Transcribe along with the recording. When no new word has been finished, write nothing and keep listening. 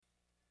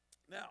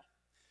Now,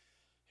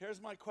 here's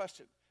my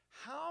question.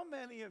 How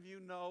many of you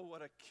know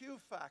what a Q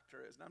factor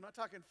is? Now, I'm not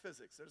talking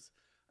physics. There's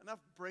enough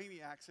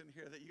brainiacs in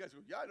here that you guys go,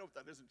 yeah, I know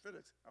what that is in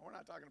physics. And we're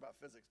not talking about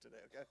physics today,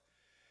 okay?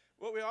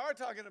 What we are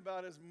talking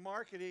about is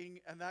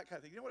marketing and that kind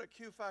of thing. You know what a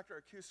Q factor or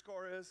a Q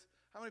score is?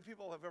 How many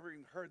people have ever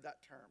even heard that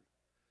term?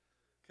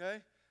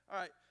 Okay? All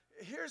right.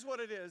 Here's what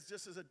it is,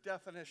 just as a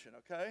definition,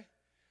 okay?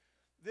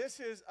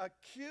 This is a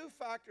Q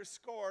factor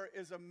score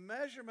is a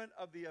measurement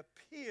of the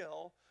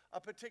appeal a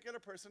particular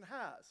person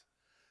has.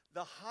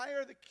 The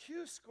higher the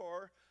Q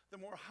score, the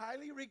more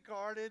highly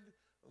regarded,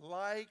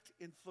 liked,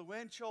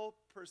 influential,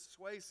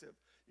 persuasive.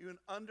 You can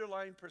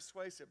underline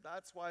persuasive.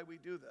 That's why we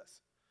do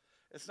this.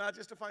 It's not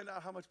just to find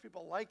out how much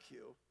people like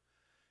you.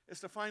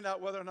 It's to find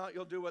out whether or not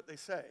you'll do what they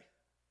say.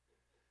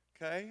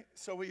 Okay?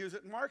 So we use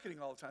it in marketing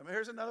all the time.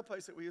 Here's another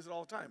place that we use it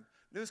all the time.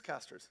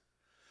 Newscasters.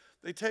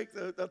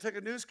 They'll take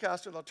a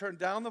newscaster, they'll turn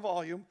down the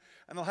volume,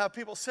 and they'll have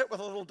people sit with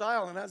a little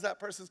dial, and as that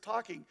person's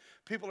talking,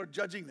 people are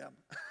judging them.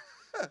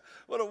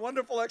 What a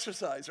wonderful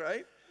exercise,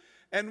 right?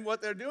 And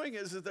what they're doing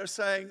is they're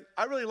saying,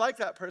 I really like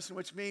that person,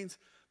 which means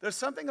there's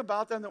something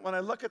about them that when I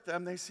look at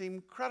them, they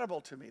seem credible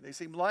to me. They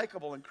seem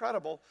likable and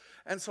credible.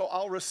 And so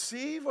I'll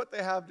receive what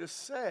they have to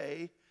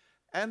say,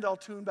 and I'll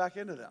tune back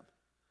into them.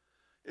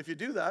 If you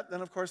do that,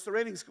 then of course the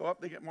ratings go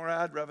up, they get more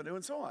ad revenue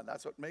and so on.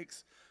 That's what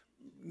makes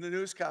the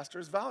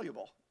newscasters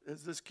valuable,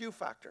 is this Q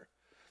factor.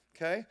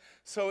 Okay?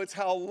 So it's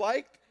how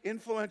liked,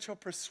 influential,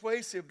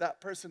 persuasive that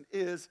person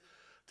is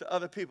to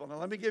other people. Now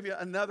let me give you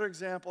another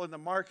example in the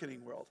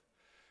marketing world.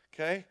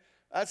 Okay?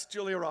 That's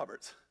Julia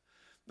Roberts.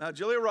 Now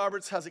Julia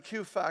Roberts has a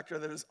Q factor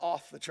that is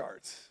off the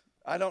charts.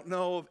 I don't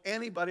know of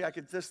anybody I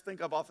could just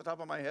think of off the top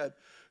of my head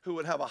who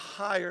would have a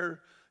higher,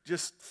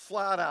 just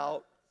flat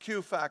out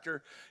Q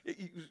factor.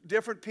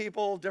 Different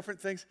people, different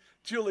things.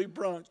 Julie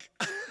Brunk.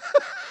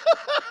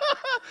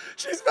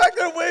 She's back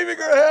there waving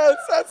her hands.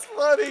 That's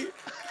funny.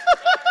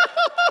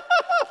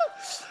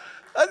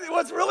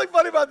 What's really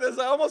funny about this,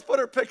 I almost put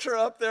her picture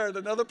up there in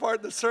another part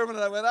of the sermon,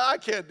 and I went, I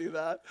can't do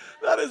that.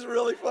 That is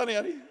really funny,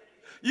 honey.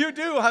 You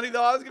do, honey,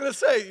 though. I was going to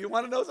say, you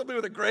want to know somebody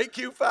with a great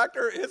Q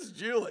factor? It's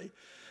Julie,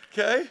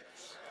 okay?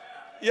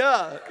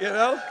 Yeah, you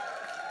know?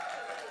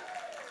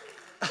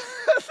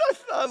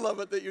 I love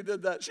it that you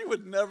did that. She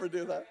would never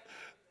do that.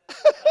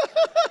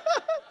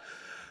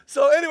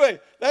 So anyway,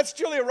 that's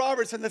Julia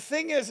Roberts. And the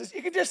thing is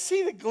you can just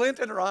see the glint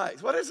in her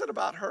eyes. What is it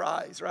about her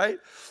eyes, right?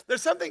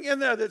 There's something in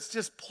there that's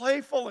just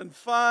playful and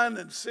fun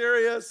and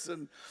serious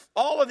and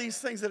all of these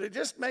things that it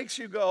just makes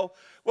you go,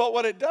 well,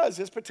 what it does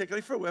is,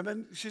 particularly for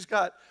women,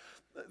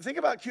 think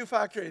about Q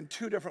factor in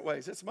two different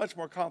ways. It's much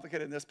more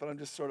complicated than this, but I'm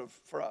just sort of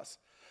for us.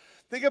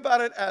 Think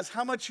about it as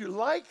how much you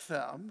like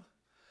them,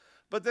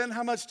 but then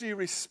how much do you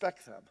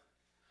respect them?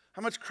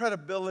 How much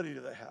credibility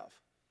do they have?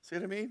 See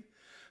what I mean?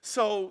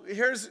 So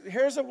here's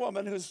a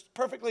woman who's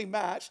perfectly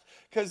matched,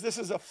 because this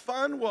is a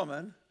fun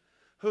woman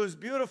who's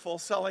beautiful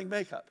selling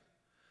makeup.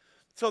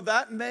 So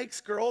that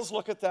makes girls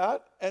look at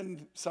that,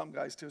 and some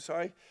guys too,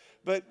 sorry,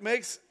 but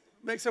makes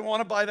them want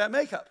to buy that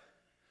makeup.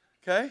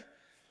 Okay?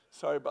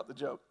 Sorry about the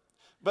joke.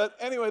 But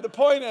anyway, the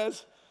point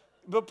is,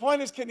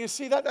 can you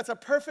see that? That's a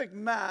perfect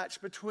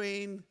match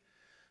between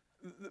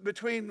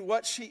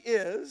what she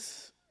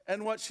is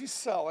and what she's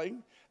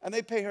selling. And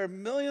they pay her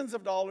millions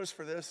of dollars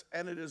for this,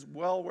 and it is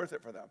well worth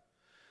it for them.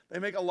 They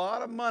make a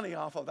lot of money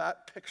off of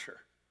that picture.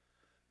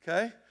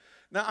 Okay?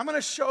 Now, I'm going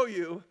to show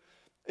you,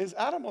 is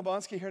Adam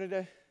Lebonsky here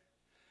today?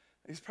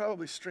 He's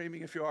probably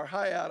streaming if you are.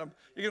 Hi, Adam.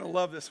 You're going to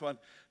love this one.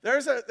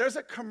 There's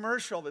a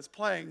commercial that's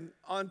playing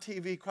on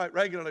TV quite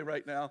regularly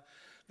right now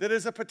that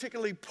is a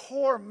particularly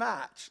poor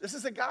match. This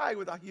is a guy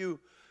with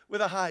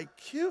a high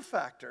Q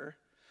factor,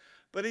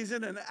 but he's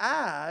in an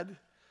ad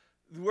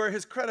where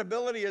his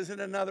credibility is in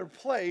another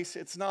place.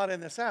 It's not in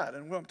this ad.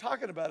 And what I'm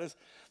talking about is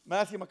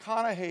Matthew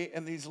McConaughey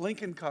and these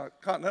Lincoln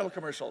Continental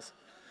commercials.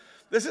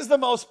 This is the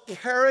most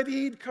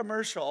parodied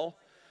commercial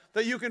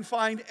that you can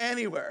find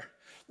anywhere.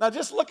 Now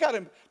just look at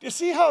him. Do you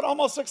see how it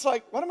almost looks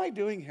like, what am I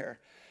doing here?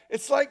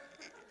 It's like,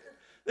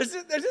 there's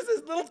just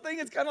this little thing,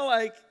 it's kind of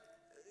like,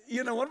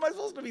 what am I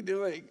supposed to be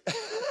doing?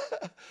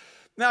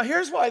 Now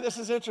here's why this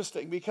is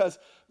interesting, because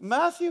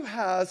Matthew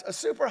has a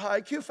super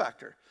high Q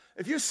factor.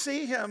 If you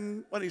see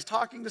him when he's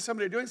talking to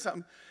somebody or doing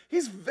something,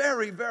 he's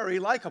very, very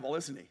likable,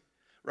 isn't he?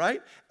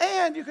 Right?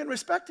 And you can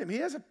respect him. He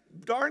is a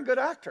darn good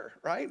actor,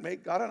 right?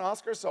 Got an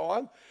Oscar, so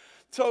on.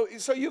 So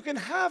you can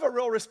have a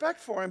real respect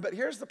for him, but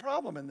here's the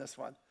problem in this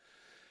one.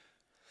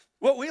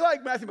 What we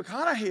like Matthew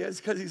McConaughey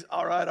is because he's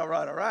all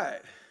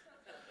right.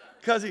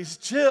 Because he's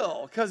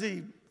chill, because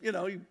he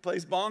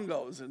plays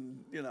bongos,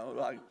 and,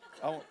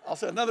 I'll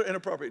say another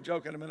inappropriate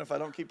joke in a minute if I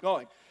don't keep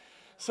going.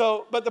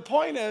 So, but the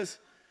point is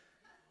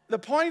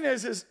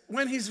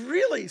when he's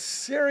really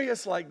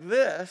serious like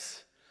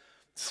this,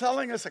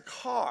 selling us a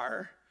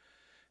car,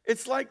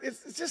 it's like, it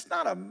just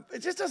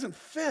doesn't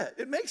fit.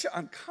 It makes you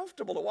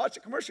uncomfortable to watch a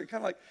commercial. You're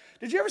kind of like,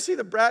 did you ever see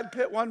the Brad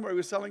Pitt one where he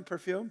was selling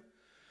perfume?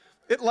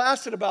 It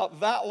lasted about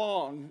that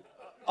long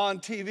on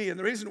TV, and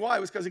the reason why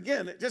was because,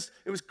 again, it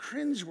was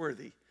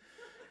cringeworthy.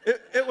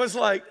 It was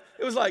like,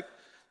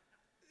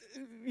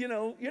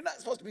 you're not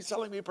supposed to be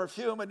selling me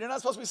perfume and you're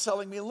not supposed to be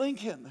selling me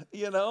Lincoln.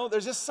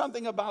 There's just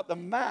something about the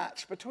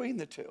match between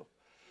the two.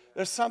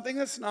 There's something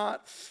that's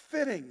not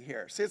fitting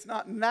here. See, it's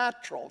not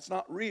natural. It's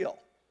not real.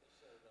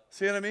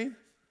 See what I mean?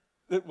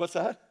 What's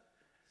that?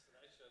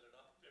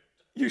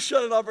 You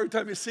shut it off every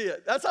time you see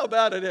it. That's how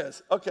bad it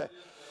is. Okay.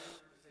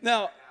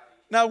 Now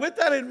with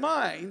that in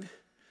mind,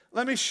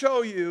 let me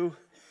show you.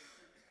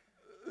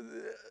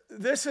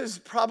 This is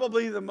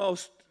probably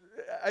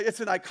it's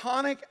an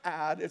iconic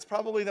ad. It's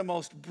probably the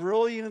most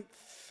brilliant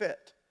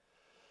fit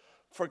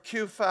for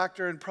Q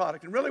factor and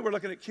product. And really we're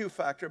looking at Q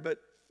factor, but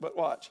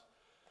watch.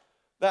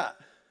 That's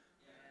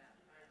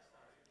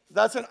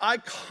an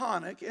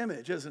iconic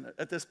image, isn't it,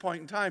 at this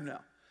point in time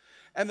now?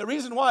 And the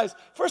reason why is,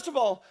 first of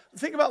all,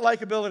 think about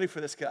likability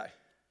for this guy.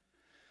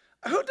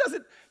 Who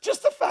doesn't?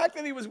 Just the fact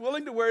that he was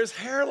willing to wear his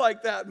hair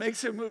like that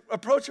makes him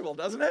approachable,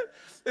 doesn't it?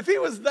 If he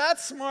was that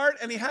smart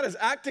and he had his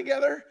act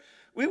together,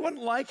 we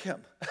wouldn't like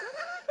him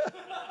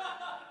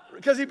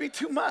because he'd be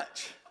too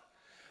much.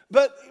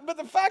 But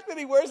the fact that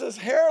he wears his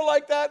hair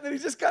like that, and he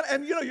just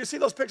you see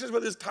those pictures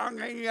with his tongue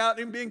hanging out and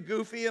him being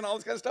goofy and all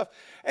this kind of stuff,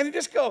 and you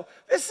just go,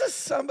 this is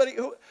somebody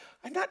who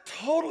I'm not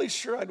totally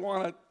sure I'd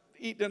want to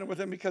eat dinner with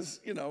him because,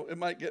 it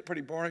might get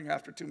pretty boring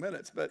after 2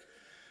 minutes,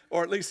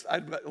 or at least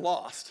I'd get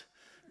lost.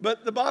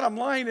 But the bottom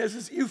line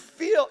is you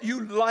feel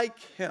you like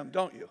him,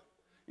 don't you?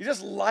 You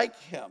just like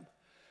him.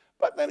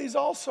 But then he's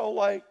also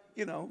like,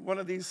 one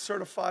of these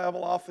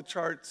certifiable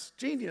off-the-charts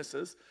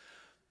geniuses.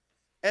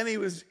 And he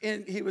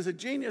was a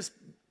genius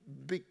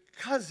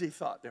because he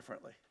thought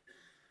differently.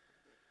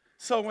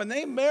 So when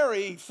they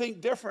marry,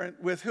 think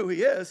different with who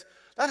he is,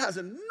 that has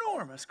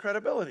enormous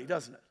credibility,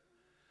 doesn't it?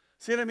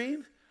 See what I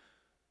mean?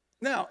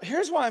 Now,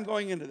 here's why I'm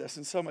going into this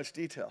in so much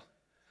detail.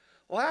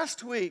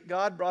 Last week,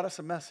 God brought us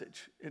a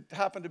message. It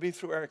happened to be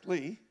through Eric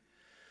Lee,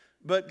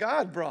 but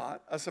God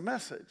brought us a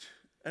message.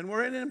 And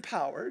we're in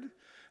Empowered,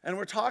 and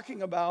we're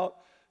talking about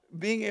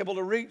being able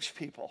to reach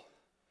people.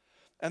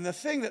 And the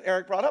thing that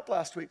Eric brought up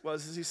last week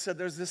is he said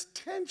there's this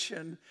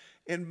tension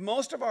in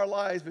most of our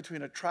lives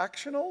between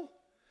attractional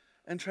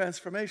and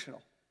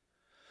transformational.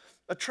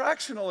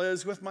 Attractional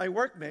is with my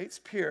workmates,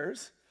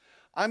 peers,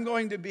 I'm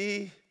going to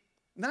be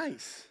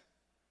nice,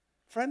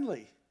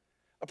 friendly,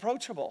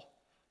 approachable,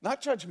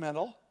 not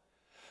judgmental.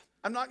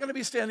 I'm not going to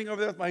be standing over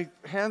there with my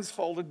hands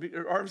folded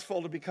or arms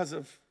folded because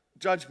of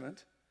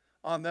judgment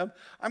on them.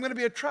 I'm going to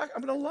be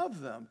I'm going to love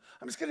them.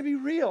 I'm just going to be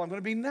real. I'm going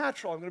to be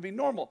natural. I'm going to be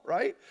normal,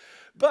 right?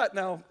 But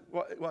now,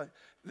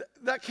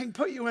 that can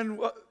put you in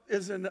what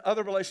is in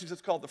other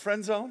relationships called the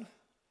friend zone,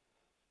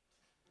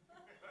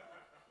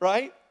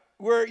 right?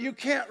 Where you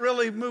can't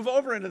really move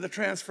over into the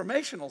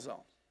transformational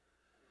zone.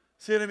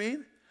 See what I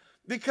mean?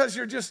 Because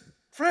you're just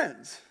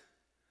friends.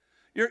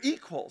 You're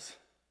equals.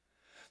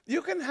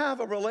 You can have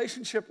a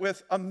relationship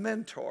with a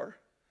mentor,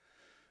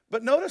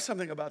 but notice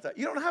something about that.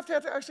 You don't have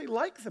to actually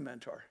like the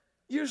mentor.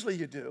 Usually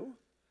you do.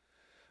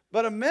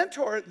 But a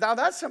mentor, now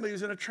that's somebody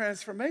who's in a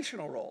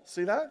transformational role.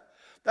 See that?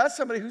 That's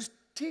somebody who's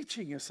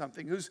teaching you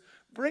something, who's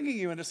bringing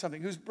you into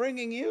something, who's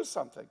bringing you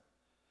something,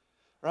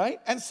 right?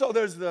 And so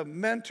there's the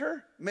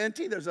mentor,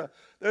 mentee.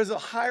 There's a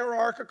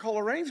hierarchical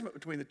arrangement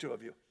between the two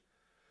of you.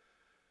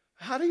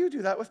 How do you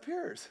do that with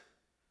peers?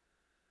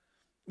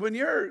 When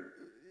you're,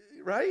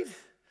 right?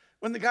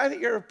 When the guy that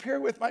you're a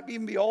peer with might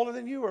even be older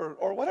than you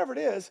or whatever it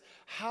is,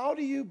 how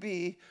do you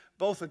be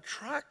both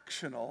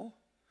attractional,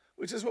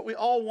 which is what we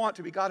all want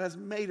to be. God has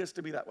made us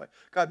to be that way.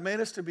 God made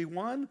us to be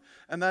one,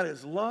 and that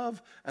is love,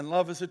 and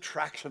love is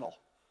attractional,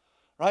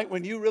 right?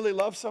 When you really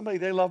love somebody,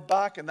 they love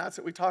back, and that's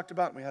what we talked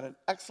about, and we had an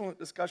excellent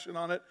discussion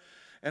on it,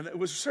 and it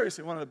was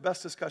seriously one of the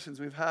best discussions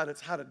we've had. It's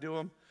how to do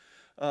them.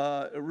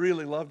 I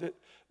really loved it.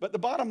 But the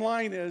bottom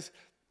line is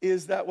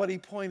that what he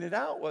pointed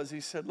out was, he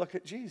said, look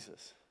at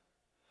Jesus.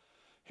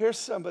 Here's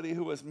somebody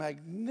who was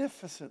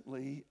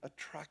magnificently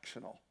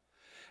attractional.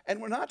 And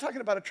we're not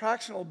talking about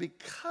attractional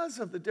because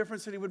of the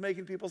difference that he would make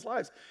in people's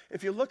lives.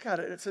 If you look at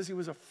it, it says he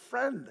was a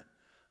friend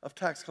of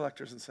tax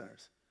collectors and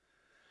sinners.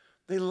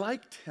 They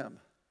liked him.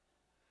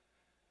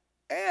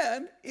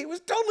 And he was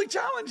totally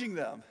challenging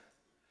them.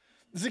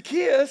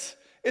 Zacchaeus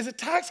is a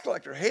tax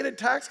collector, hated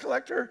tax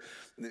collector,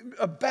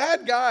 a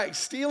bad guy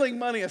stealing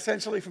money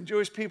essentially from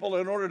Jewish people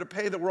in order to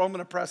pay the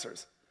Roman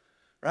oppressors,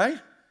 right?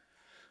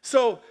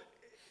 So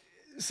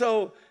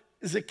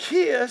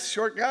Zacchaeus,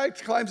 short guy,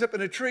 climbs up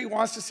in a tree,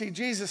 wants to see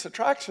Jesus,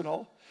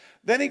 attractional.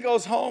 Then he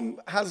goes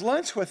home, has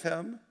lunch with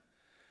him,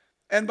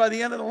 and by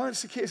the end of the lunch,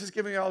 Zacchaeus is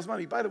giving all his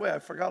money. By the way, I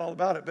forgot all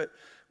about it, but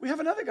we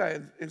have another guy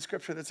in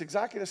Scripture that's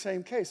exactly the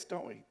same case,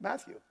 don't we?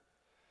 Matthew.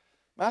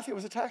 Matthew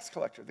was a tax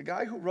collector. The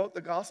guy who wrote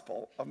the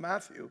Gospel of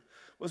Matthew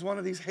was one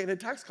of these hated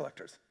tax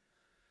collectors.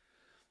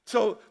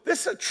 So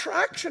this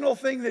attractional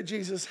thing that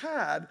Jesus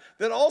had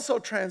that also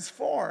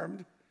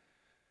transformed,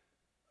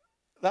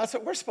 that's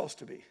what we're supposed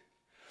to be.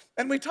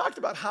 And we talked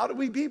about how do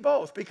we be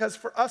both, because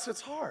for us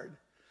it's hard.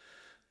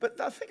 But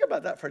now think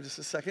about that for just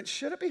a second.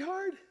 Should it be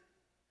hard?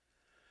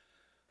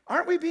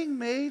 Aren't we being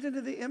made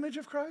into the image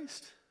of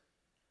Christ?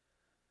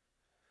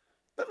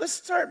 But let's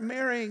start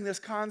marrying this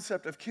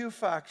concept of Q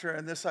factor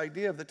and this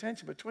idea of the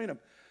tension between them.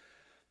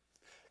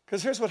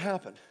 Because here's what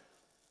happened.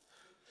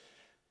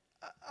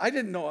 I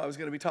didn't know I was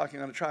going to be talking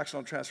on attractional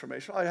and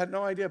transformational. I had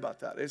no idea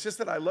about that. It's just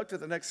that I looked at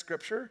the next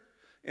scripture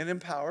in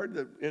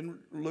Empowered, in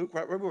Luke,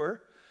 right where we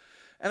were,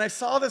 and I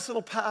saw this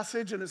little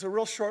passage, and it's a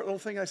real short little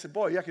thing. I said,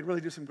 boy, I could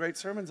really do some great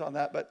sermons on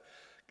that, but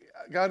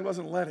God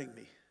wasn't letting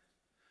me.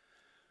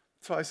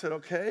 So I said,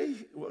 okay,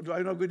 well, do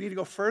I know we need to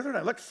go further? And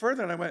I looked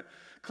further, and I went,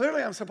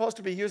 clearly I'm supposed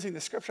to be using the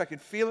scripture. I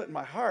could feel it in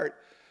my heart,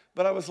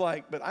 but I was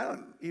like, but I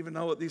don't even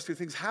know what these two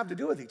things have to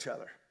do with each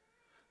other.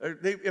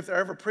 If they're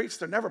ever preached,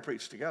 they're never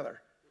preached together.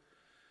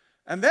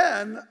 And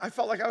then I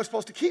felt like I was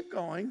supposed to keep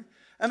going.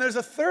 And there's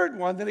a third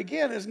one that,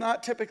 again, is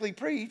not typically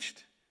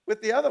preached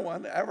with the other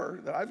one ever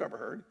that I've ever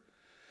heard.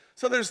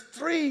 So there's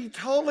 3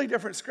 totally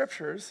different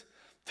scriptures,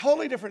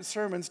 totally different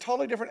sermons,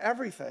 totally different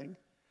everything.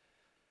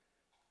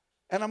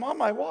 And I'm on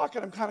my walk,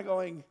 and I'm kind of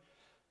going,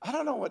 I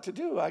don't know what to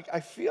do. I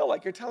feel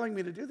like you're telling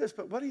me to do this,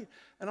 but what do you...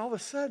 And all of a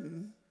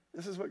sudden,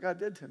 this is what God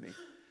did to me.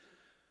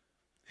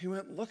 He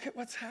went, look at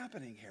what's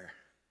happening here.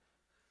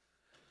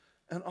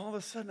 And all of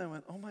a sudden, I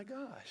went, oh my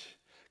gosh.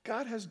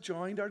 God has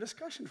joined our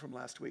discussion from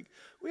last week.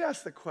 We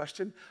asked the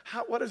question,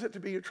 what is it to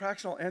be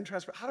attractional and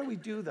transformational? How do we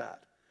do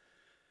that?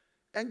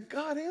 And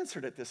God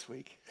answered it this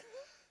week.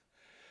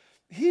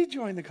 He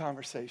joined the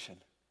conversation,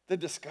 the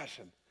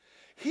discussion.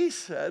 He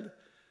said,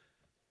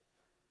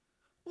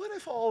 what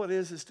if all it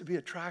is to be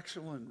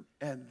attractional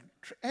and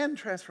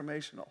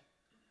transformational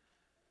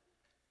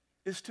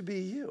is to be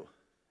you?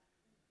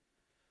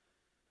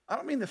 I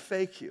don't mean to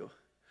fake you.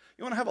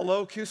 You want to have a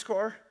low Q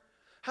score?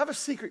 Have a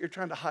secret you're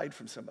trying to hide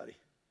from somebody.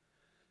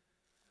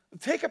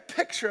 Take a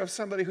picture of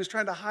somebody who's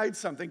trying to hide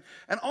something,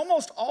 and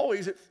almost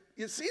always it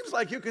seems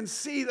like you can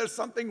see there's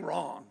something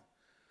wrong.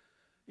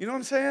 You know what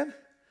I'm saying?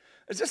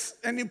 It's just,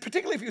 and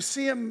particularly if you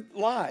see them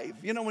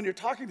live, when you're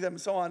talking to them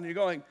and so on, and you're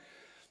going,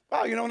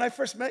 wow, when I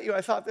first met you,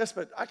 I thought this,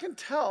 but I can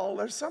tell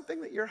there's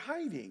something that you're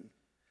hiding.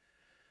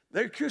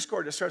 Their Q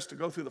score just starts to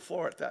go through the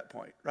floor at that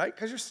point, right?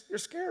 Because you're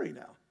scary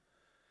now.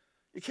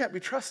 You can't be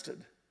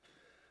trusted.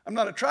 I'm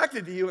not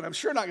attracted to you, and I'm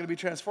sure not going to be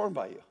transformed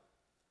by you.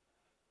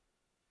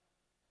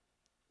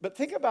 But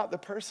think about the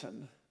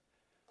person.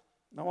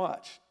 Now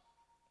watch.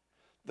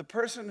 The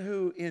person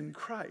who in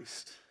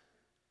Christ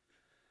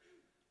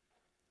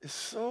is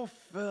so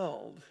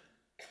filled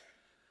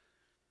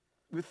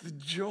with the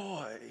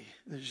joy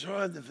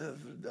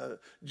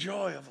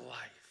of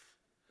life,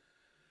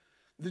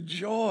 the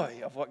joy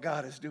of what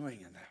God is doing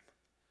in them,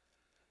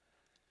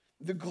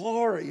 the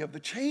glory of the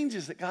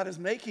changes that God is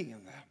making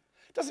in them.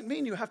 It doesn't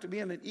mean you have to be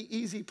in an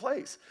easy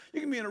place.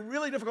 You can be in a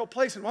really difficult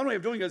place, and one way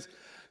of doing it is,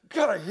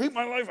 God, I hate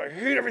my life. I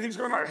hate everything's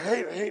going on. I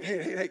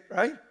hate,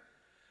 right?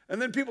 And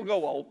then people go,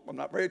 well, I'm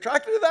not very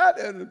attracted to that,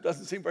 and it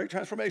doesn't seem very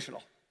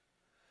transformational.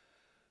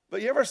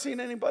 But you ever seen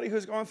anybody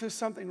who's gone through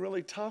something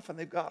really tough and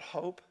they've got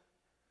hope?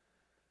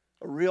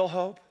 A real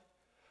hope?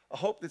 A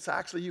hope that's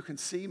actually you can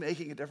see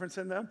making a difference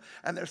in them,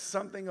 and there's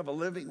something of a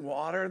living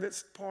water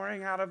that's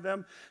pouring out of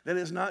them that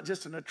is not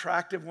just an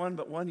attractive one,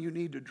 but one you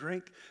need to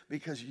drink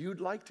because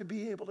you'd like to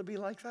be able to be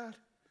like that?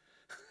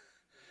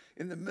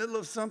 In the middle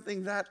of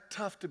something that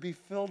tough to be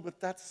filled with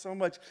that so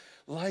much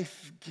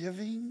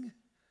life-giving?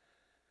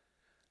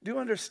 Do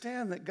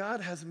understand that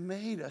God has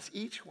made us,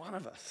 each one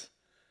of us.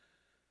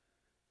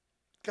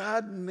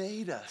 God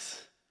made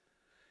us,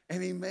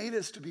 and He made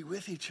us to be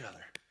with each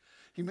other.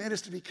 He made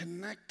us to be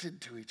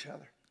connected to each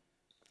other.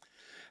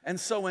 And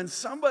so when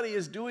somebody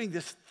is doing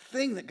this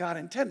thing that God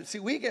intended, see,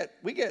 we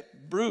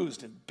get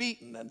bruised and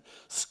beaten and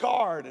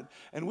scarred,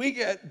 and we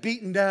get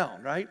beaten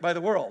down, right, by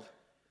the world.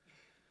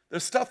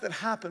 There's stuff that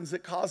happens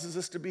that causes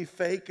us to be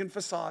fake and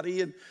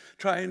facade-y and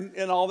trying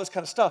and all this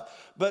kind of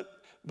stuff. But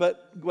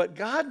what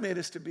God made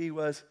us to be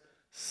was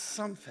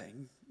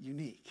something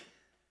unique,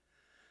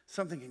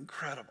 something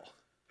incredible,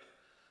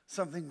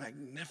 something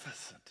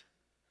magnificent.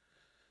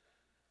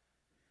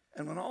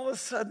 And when all of a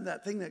sudden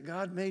that thing that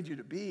God made you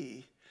to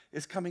be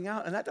is coming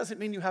out, and that doesn't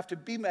mean you have to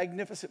be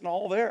magnificent and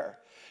all there.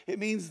 It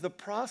means the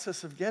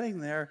process of getting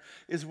there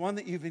is one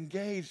that you've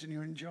engaged and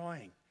you're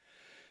enjoying.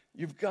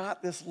 You've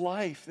got this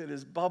life that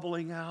is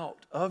bubbling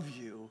out of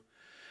you.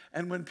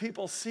 And when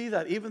people see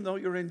that, even though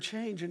you're in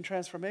change and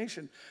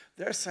transformation,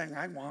 they're saying,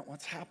 I want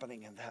what's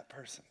happening in that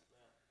person.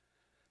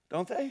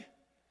 Don't they?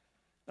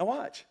 Now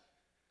watch.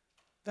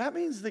 That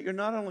means that you're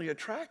not only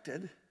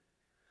attracted,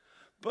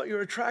 but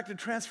you're attracted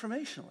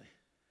transformationally.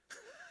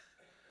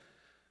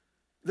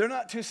 They're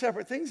not two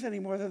separate things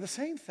anymore. They're the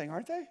same thing,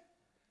 aren't they?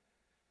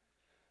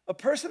 A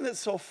person that's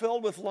so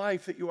filled with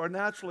life that you are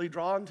naturally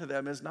drawn to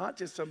them is not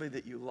just somebody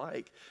that you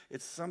like.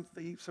 It's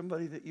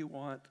somebody that you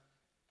want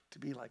to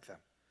be like them.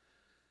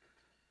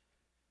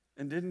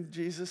 And didn't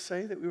Jesus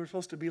say that we were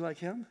supposed to be like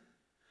Him?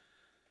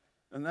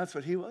 And that's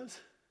what He was.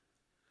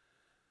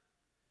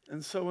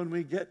 And so when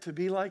we get to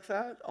be like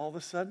that, all of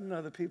a sudden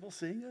other people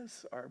seeing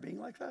us are being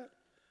like that.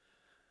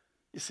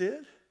 You see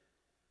it?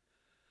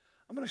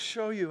 I'm going to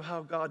show you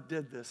how God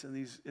did this in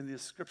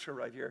this scripture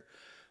right here.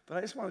 But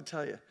I just want to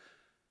tell you,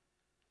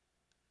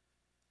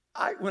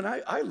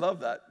 I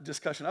love that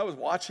discussion. I was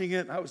watching it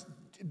and I was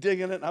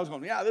digging it and I was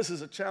going, yeah, this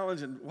is a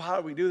challenge and how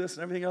do we do this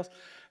and everything else.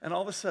 And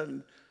all of a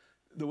sudden,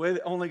 the way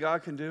that only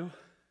God can do,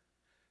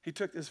 he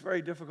took this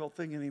very difficult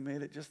thing and he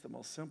made it just the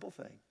most simple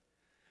thing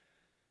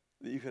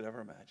that you could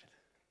ever imagine.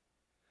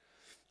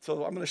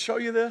 So I'm going to show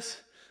you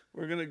this.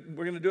 We're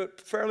going to do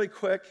it fairly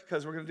quick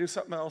because we're going to do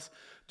something else.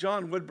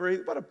 John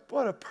Woodbury,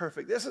 what a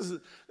perfect. This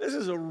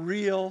is a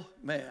real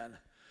man.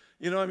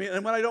 You know what I mean?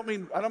 And when I don't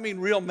mean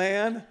real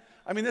man.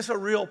 I mean, this is a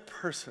real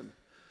person.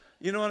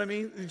 You know what I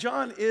mean?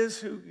 John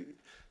is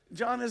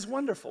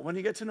wonderful. When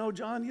you get to know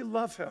John, you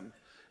love him.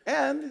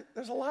 And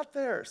there's a lot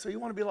there, so you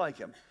want to be like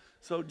him.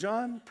 So,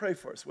 John, pray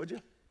for us, would you?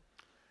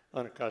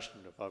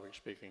 Unaccustomed to public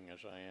speaking as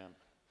I am.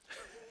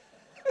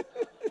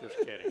 Just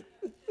kidding.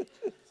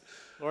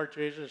 Lord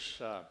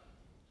Jesus,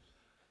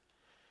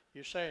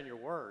 you say in your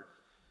word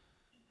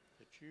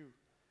that you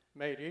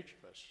made each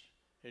of us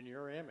in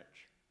your image.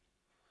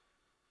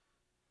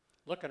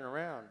 Looking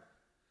around,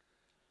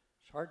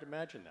 it's hard to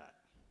imagine that.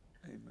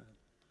 Amen.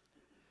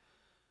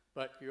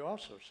 But you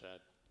also said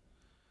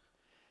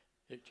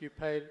that you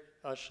paid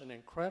us an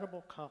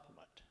incredible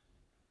compliment,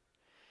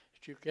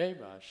 that you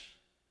gave us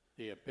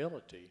the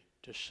ability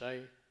to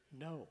say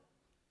no.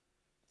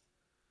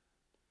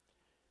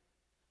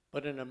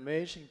 But an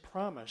amazing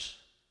promise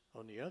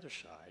on the other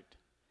side,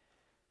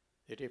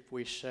 that if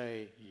we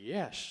say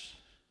yes,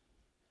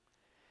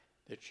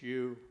 that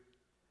you,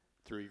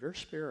 through your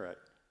Spirit,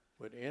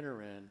 would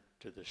enter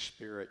into the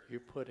Spirit you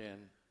put in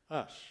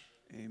us.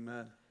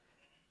 Amen.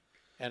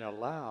 And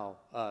allow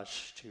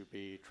us to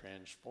be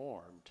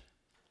transformed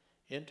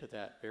into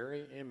that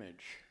very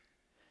image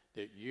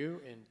that you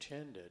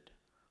intended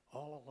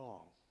all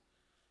along,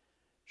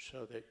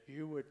 so that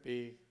you would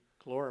be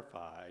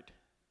glorified,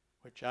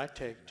 which I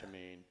take to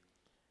mean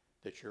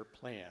that your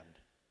plan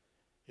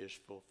is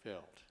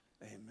fulfilled.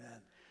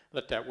 Amen.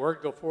 Let that word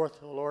go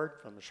forth, O Lord,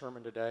 from the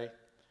sermon today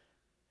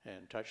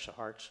and touch the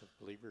hearts of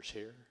believers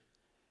here.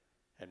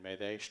 And may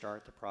they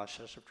start the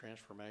process of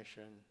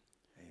transformation.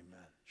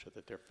 Amen. So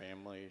that their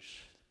families,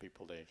 the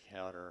people they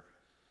encounter,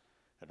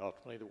 and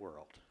ultimately the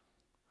world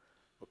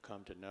will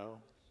come to know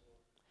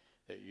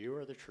that you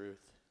are the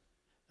truth,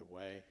 the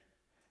way,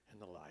 and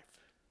the life.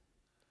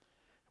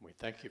 And we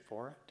thank you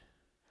for it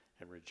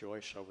and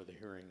rejoice over the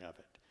hearing of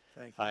it.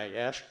 Thank you. I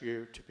ask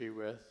you to be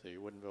with the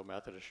Woodinville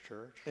Methodist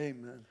Church.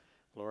 Amen.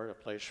 Lord, a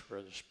place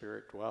where the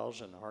Spirit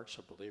dwells in the hearts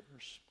of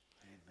believers.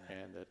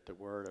 Amen. And that the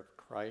word of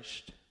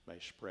Christ may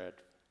spread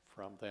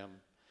from them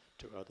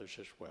to others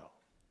as well.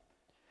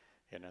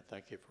 And I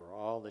thank you for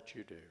all that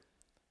you do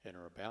and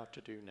are about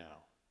to do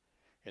now.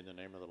 In the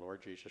name of the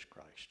Lord Jesus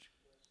Christ.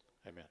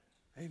 Amen.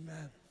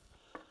 Amen.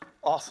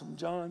 Awesome,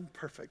 John.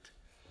 Perfect.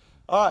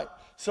 All right.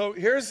 So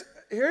here's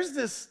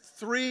this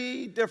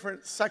 3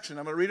 different section.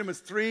 I'm going to read them as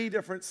 3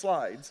 different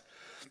slides.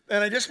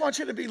 And I just want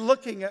you to be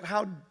looking at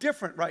how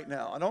different right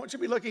now. I don't want you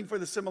to be looking for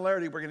the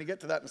similarity. We're going to get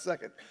to that in a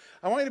second.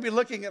 I want you to be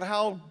looking at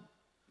how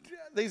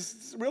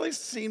these really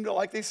seem to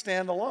like they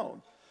stand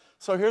alone.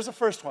 So here's the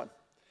first one.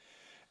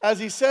 As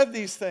he said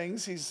these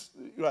things,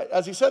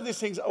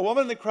 a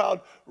woman in the crowd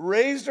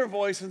raised her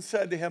voice and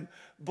said to him,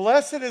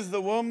 "Blessed is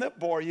the womb that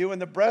bore you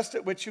and the breast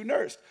at which you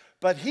nursed."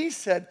 But he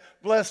said,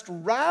 "Blessed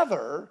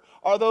rather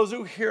are those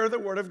who hear the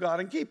word of God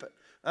and keep it."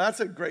 Now,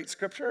 that's a great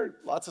scripture.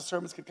 Lots of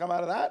sermons could come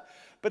out of that.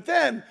 But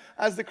then,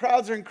 as the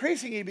crowds are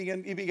increasing, he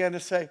began to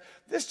say,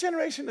 "This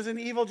generation is an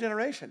evil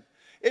generation.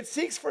 It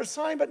seeks for a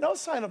sign, but no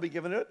sign will be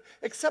given to it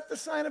except the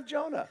sign of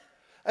Jonah.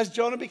 As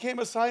Jonah became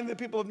a sign to the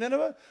people of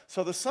Nineveh,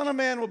 so the Son of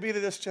Man will be to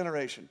this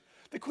generation.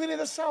 The queen of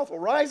the south will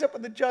rise up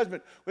in the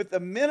judgment with the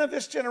men of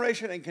this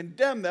generation and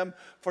condemn them,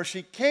 for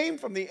she came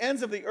from the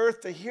ends of the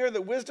earth to hear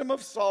the wisdom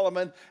of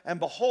Solomon, and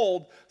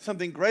behold,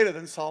 something greater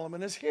than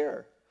Solomon is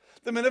here.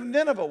 The men of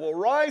Nineveh will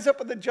rise up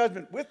in the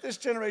judgment with this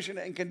generation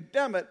and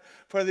condemn it,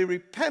 for they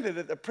repented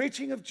at the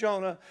preaching of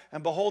Jonah,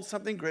 and behold,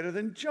 something greater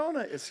than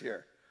Jonah is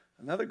here."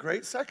 Another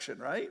great section,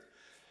 right?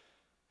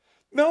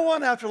 "No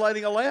one, after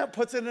lighting a lamp,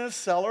 puts it in a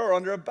cellar or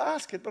under a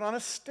basket, but on a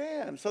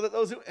stand, so that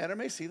those who enter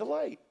may see the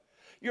light.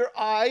 Your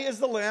eye is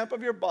the lamp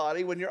of your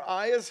body. When your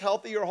eye is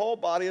healthy, your whole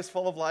body is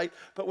full of light.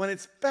 But when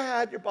it's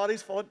bad, your body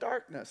is full of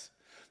darkness.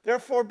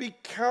 Therefore, be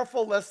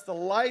careful lest the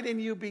light in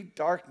you be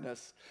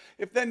darkness.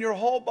 If then your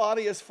whole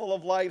body is full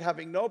of light,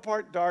 having no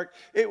part dark,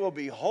 it will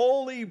be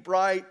wholly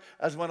bright,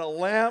 as when a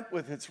lamp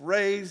with its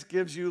rays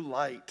gives you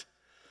light."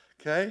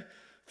 Okay?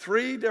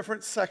 3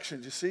 different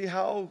sections. You see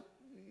how,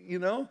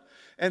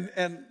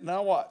 And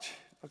now watch,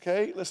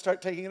 okay? Let's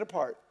start taking it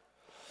apart.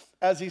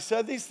 As he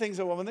said these things,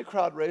 a woman in the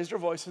crowd raised her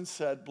voice and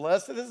said,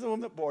 "Blessed is the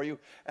womb that bore you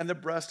and the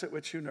breast at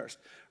which you nursed."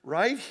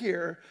 Right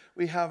here,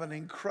 we have an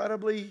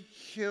incredibly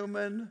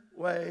human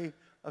way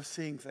of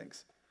seeing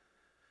things.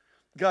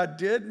 God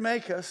did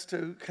make us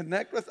to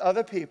connect with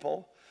other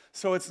people,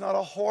 so it's not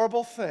a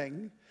horrible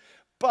thing.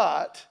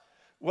 But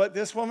what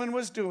this woman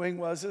was doing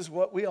is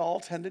what we all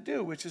tend to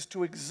do, which is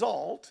to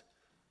exalt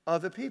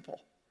other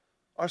people.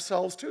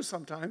 ourselves too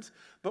sometimes,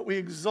 but we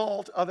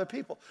exalt other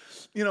people.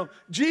 You know,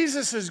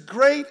 Jesus is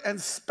great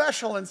and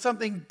special and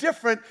something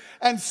different,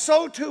 and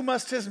so too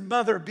must his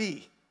mother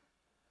be.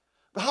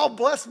 How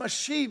blessed must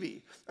she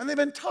be? And they've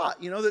been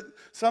taught, you know, that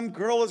some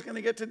girl is going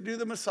to get to do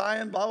the Messiah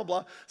and blah, blah,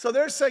 blah. So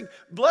they're saying,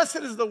 blessed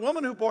is the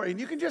woman who bore you. And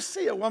you can just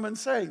see a woman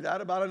saying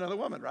that about another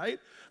woman, right?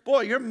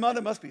 Boy, your mother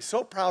must be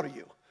so proud of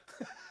you,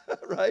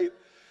 right?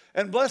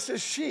 And blessed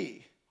is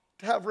she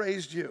to have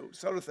raised you,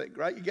 sort of thing,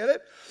 right? You get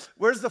it?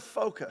 Where's the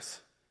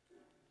focus?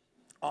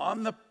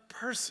 On the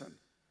person.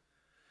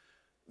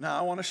 Now,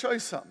 I want to show you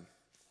something.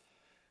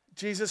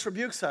 Jesus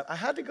rebukes that. I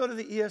had to go to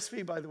the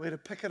ESV, by the way, to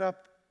pick it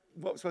up,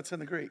 what's in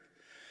the Greek.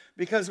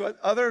 Because what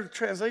other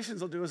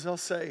translations will do is they'll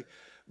say,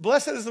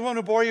 blessed is the one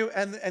who bore you,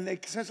 and they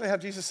essentially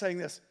have Jesus saying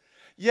this,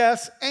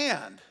 yes,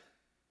 and.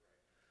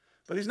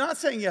 But he's not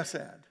saying yes,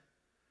 and.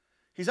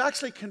 He's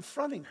actually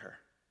confronting her.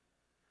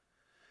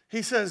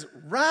 He says,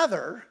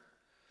 rather,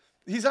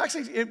 he's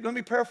actually, let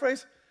me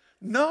paraphrase,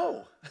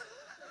 no.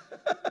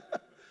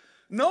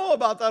 No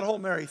about that whole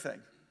Mary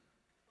thing.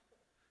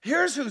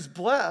 Here's who's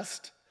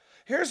blessed.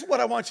 Here's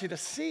what I want you to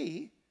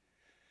see.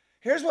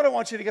 Here's what I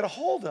want you to get a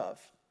hold of.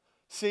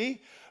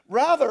 See?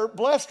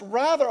 Blessed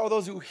rather are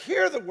those who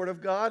hear the word of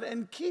God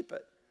and keep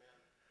it.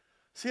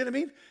 See what I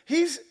mean?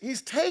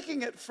 He's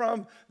taking it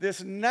from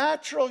this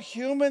natural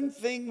human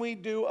thing we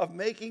do of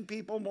making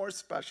people more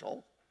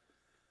special.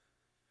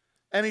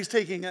 And he's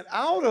taking it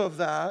out of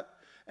that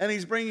and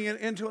he's bringing it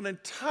into an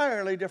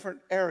entirely different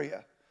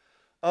area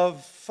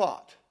of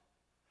thought.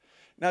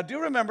 Now,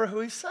 do remember who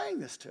he's saying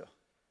this to.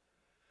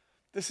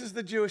 This is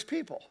the Jewish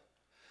people.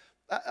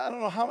 I don't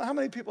know how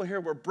many people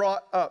here were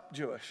brought up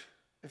Jewish.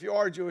 If you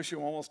are Jewish,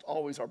 you almost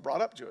always are brought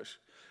up Jewish.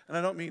 And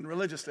I don't mean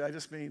religiously, I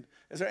just mean,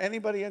 is there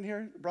anybody in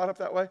here brought up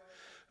that way?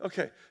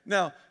 Okay,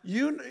 now,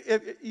 you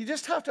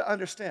just have to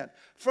understand,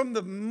 from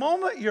the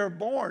moment you're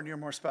born, you're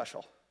more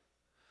special.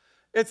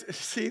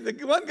 See, the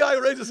one guy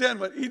who raised his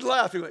hand, he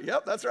laughed, he went,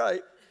 yep, that's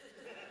right.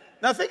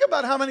 Now think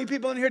about how many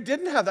people in here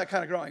didn't have that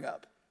kind of growing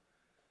up.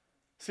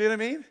 See what I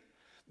mean?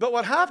 But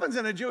what happens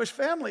in a Jewish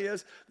family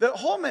is the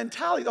whole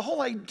mentality, the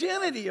whole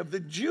identity of the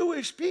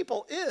Jewish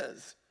people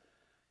is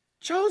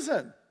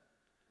chosen,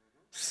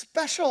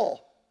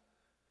 special,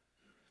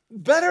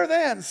 better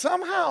than,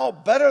 somehow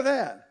better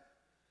than.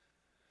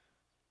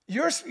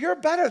 You're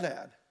better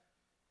than.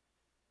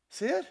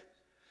 See it?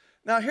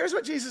 Now here's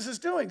what Jesus is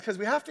doing, because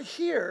we have to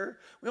hear,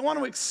 we want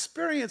to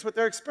experience what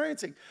they're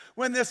experiencing.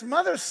 When this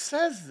mother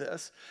says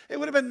this, it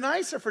would have been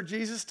nicer for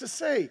Jesus to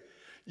say,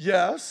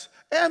 yes,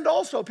 and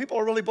also people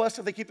are really blessed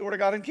if they keep the word of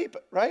God and keep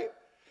it, right?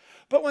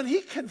 But when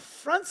he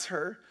confronts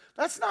her,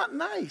 that's not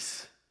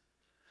nice.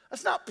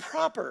 That's not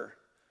proper.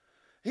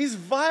 He's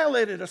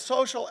violated a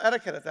social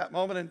etiquette at that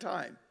moment in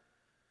time.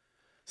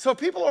 So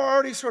people are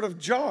already sort of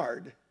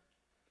jarred.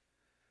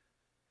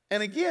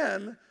 And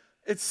again,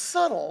 it's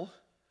subtle,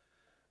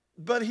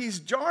 but he's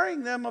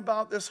jarring them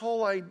about this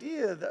whole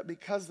idea that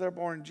because they're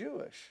born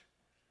Jewish,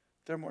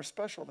 they're more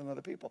special than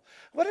other people.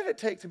 What did it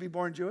take to be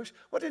born Jewish?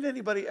 What did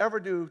anybody ever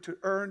do to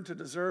earn, to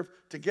deserve,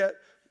 to get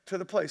to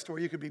the place to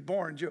where you could be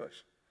born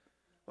Jewish?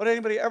 What did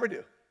anybody ever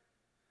do?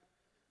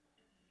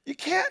 You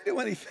can't do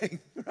anything,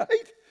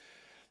 right?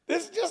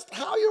 This is just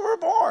how you were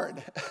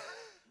born.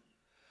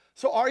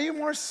 So are you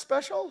more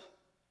special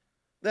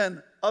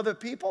than other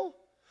people?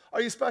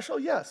 Are you special?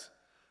 Yes.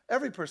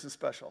 Every person's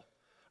special.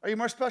 Are you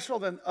more special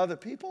than other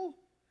people?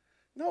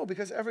 No,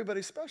 because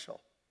everybody's special.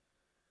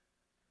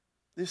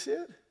 Do you see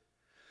it?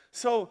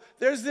 So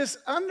there's this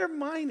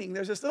undermining,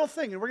 there's this little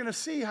thing, and we're going to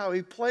see how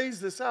he plays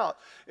this out.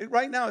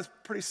 Right now it's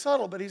pretty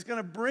subtle, but he's going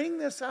to bring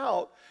this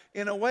out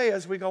in a way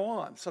as we go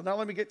on. So now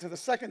let me get to the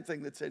second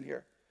thing that's in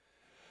here.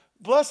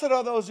 Blessed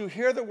are those who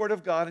hear the word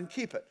of God and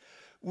keep it.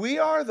 We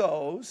are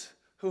those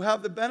who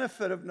have the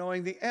benefit of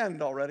knowing the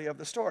end already of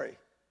the story.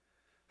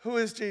 Who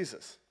is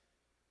Jesus?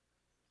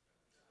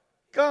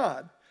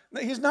 God.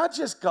 Now, he's not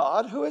just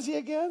God. Who is he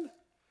again?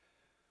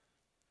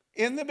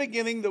 In the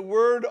beginning, the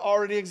Word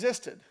already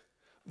existed.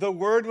 The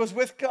Word was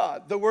with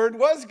God. The Word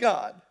was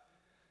God.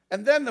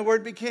 And then the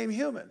Word became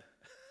human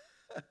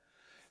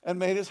and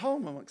made his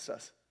home amongst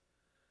us.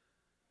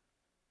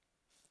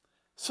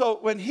 So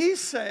when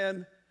he's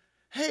saying,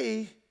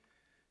 hey,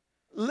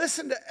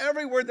 listen to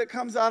every word that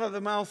comes out of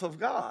the mouth of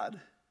God,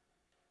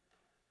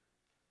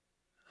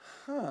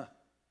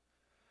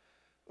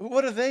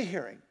 what are they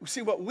hearing?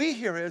 See, what we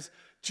hear is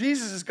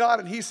Jesus is God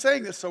and he's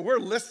saying this, so we're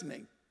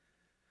listening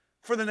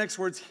for the next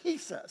words he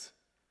says.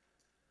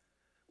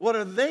 What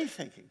are they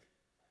thinking?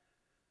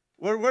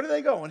 Where do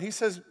they go when he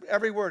says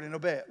every word and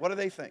obey it? What do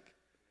they think?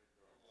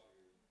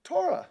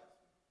 Torah,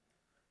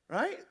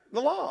 right?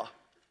 The law.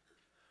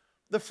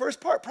 The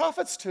first part,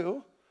 prophets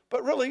too,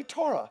 but really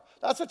Torah.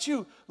 That's what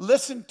you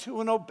listen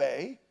to and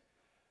obey,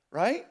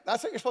 right?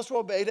 That's what you're supposed to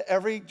obey to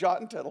every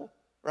jot and tittle,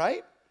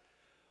 right?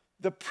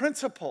 The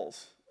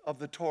principles of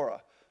the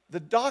Torah, the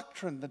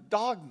doctrine, the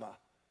dogma,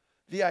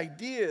 the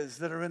ideas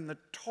that are in the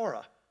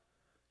Torah.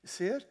 You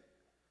see it?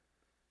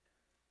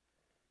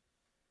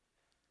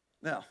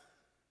 Now,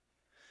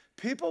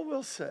 people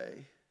will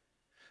say,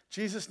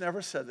 Jesus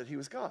never said that he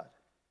was God.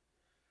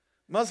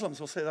 Muslims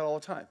will say that all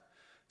the time.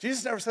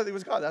 Jesus never said he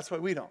was God. That's why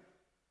we don't.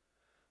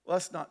 Well,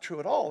 that's not true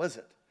at all, is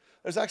it?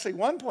 There's actually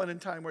one point in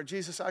time where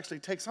Jesus actually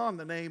takes on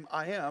the name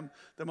I am,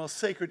 the most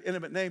sacred,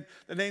 intimate name,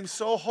 the name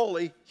so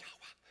holy,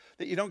 Yahweh,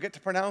 that you don't get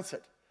to pronounce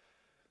it.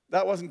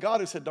 That wasn't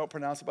God who said don't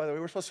pronounce it, by the way.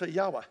 We're supposed to say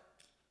Yahweh,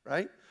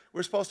 right?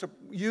 We're supposed to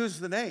use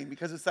the name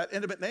because it's that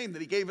intimate name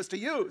that he gave us to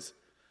use.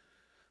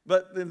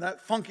 But in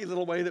that funky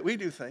little way that we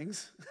do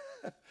things,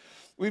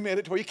 we made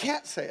it to where you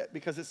can't say it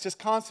because it's just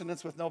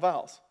consonants with no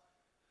vowels.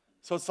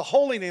 So it's the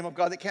holy name of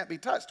God that can't be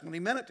touched, when he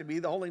meant it to be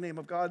the holy name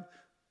of God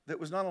that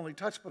was not only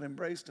touched but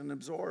embraced and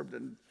absorbed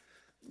and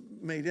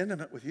made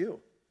intimate with you.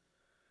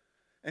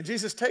 And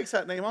Jesus takes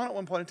that name on at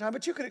one point in time,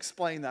 but you could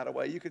explain that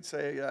away. You could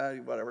say,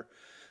 whatever.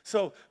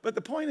 So, but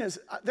the point is,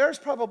 there's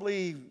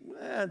probably,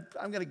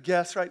 I'm going to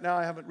guess right now,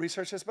 I haven't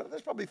researched this, but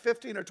there's probably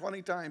 15 or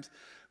 20 times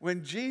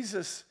when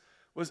Jesus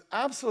was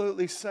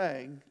absolutely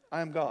saying,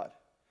 I am God.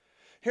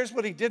 Here's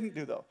what he didn't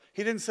do, though.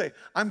 He didn't say,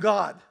 I'm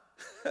God.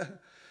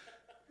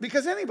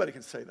 Because anybody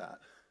can say that.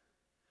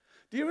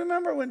 Do you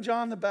remember when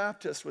John the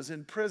Baptist was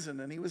in prison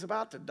and he was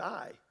about to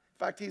die? In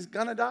fact, he's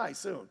going to die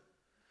soon.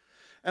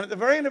 And at the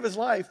very end of his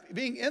life,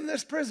 being in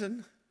this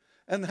prison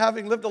and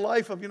having lived a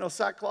life of,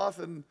 sackcloth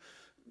and,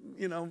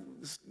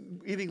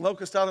 eating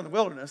locust out in the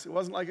wilderness, it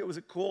wasn't like it was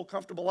a cool,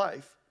 comfortable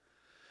life.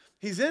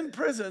 He's in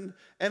prison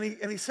and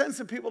he sends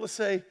some people to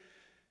say,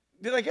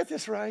 did I get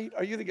this right?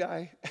 Are you the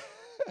guy?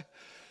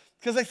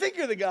 Because I think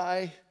you're the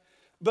guy,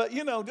 but,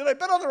 did I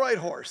bet on the right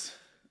horse?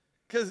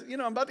 Because, I'm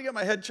about to get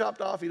my head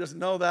chopped off. He doesn't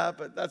know that,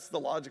 but that's the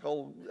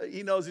logical.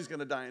 He knows he's going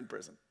to die in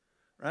prison,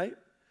 right?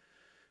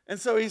 And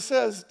so he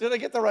says, did I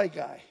get the right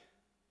guy?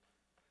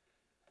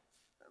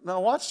 Now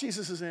watch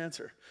Jesus'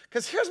 answer.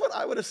 Because here's what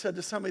I would have said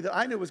to somebody that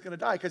I knew was going to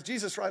die, because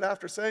Jesus, right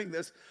after saying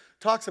this,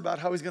 talks about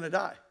how he's going to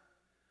die.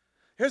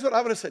 Here's what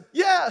I would have said.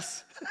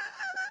 Yes.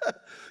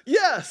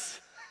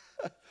 Yes.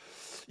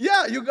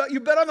 Yeah, you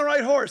bet on the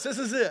right horse. This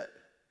is it.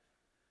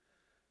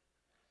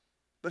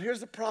 But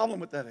here's the problem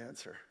with that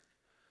answer.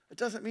 It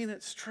doesn't mean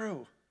it's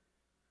true.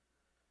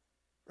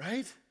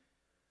 Right?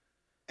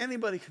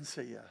 Anybody can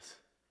say yes.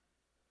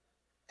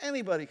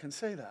 Anybody can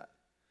say that.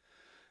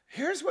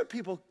 Here's what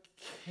people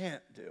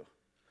can't do.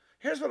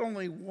 Here's what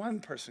only one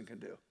person can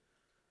do.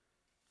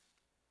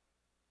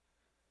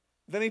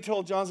 Then he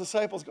told John's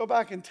disciples, go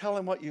back and tell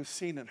him what you've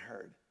seen and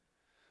heard.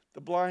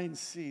 The blind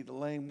see, the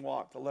lame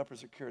walk, the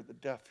lepers are cured, the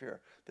deaf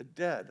hear, the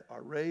dead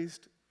are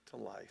raised to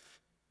life.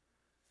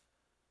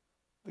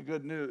 The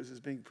good news is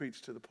being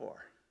preached to the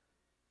poor.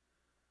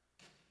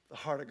 The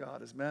heart of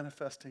God is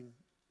manifesting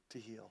to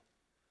heal.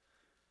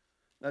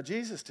 Now,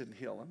 Jesus didn't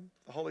heal him.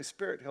 The Holy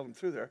Spirit healed him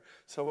through there.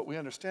 So what we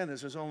understand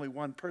is there's only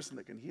one person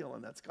that can heal,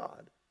 and that's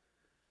God.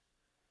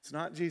 It's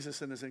not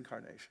Jesus in his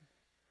incarnation.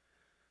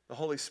 The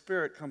Holy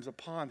Spirit comes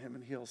upon him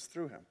and heals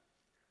through him.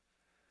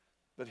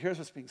 But here's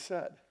what's being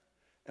said.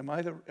 Am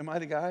I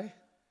the guy?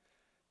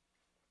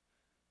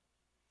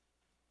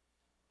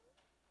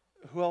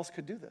 Who else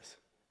could do this?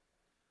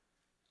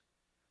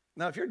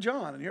 Now, if you're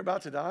John and you're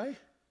about to die,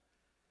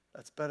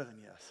 that's better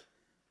than yes.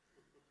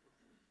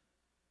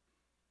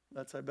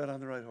 That's I bet on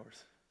the right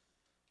horse.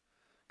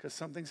 Because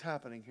something's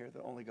happening here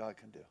that only God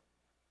can do.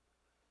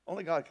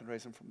 Only God can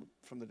raise him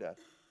from the dead.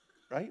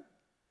 Right?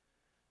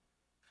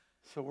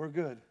 So we're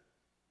good.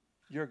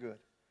 You're good.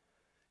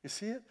 You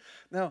see it?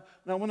 Now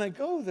when I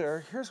go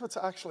there, here's what's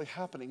actually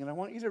happening. And I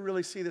want you to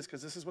really see this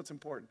because this is what's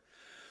important.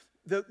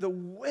 The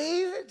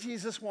way that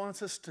Jesus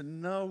wants us to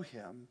know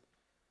him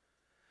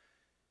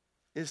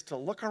is to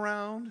look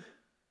around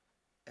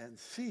and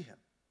see him.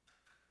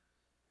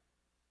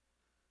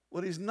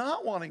 What he's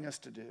not wanting us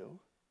to do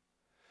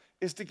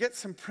is to get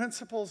some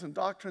principles and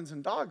doctrines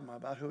and dogma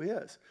about who he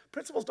is.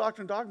 Principles,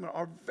 doctrine, dogma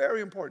are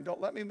very important. Don't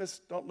let me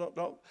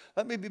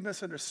be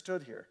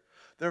misunderstood here.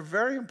 They're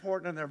very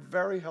important and they're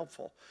very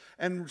helpful.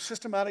 And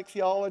systematic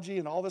theology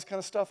and all this kind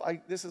of stuff,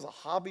 this is a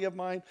hobby of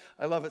mine.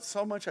 I love it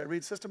so much. I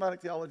read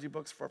systematic theology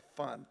books for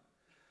fun.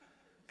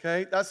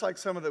 Okay? That's like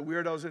some of the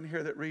weirdos in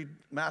here that read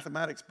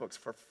mathematics books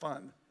for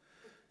fun.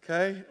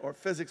 Okay? Or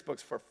physics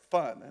books for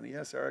fun. And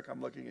yes, Eric,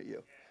 I'm looking at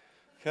you.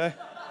 Okay?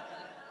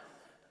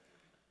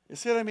 You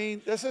see what I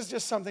mean? This is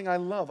just something I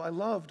love. I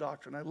love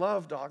doctrine. I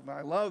love dogma.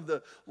 I love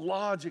the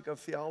logic of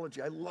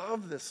theology. I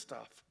love this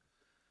stuff.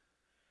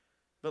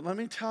 But let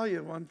me tell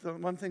you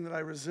one thing that I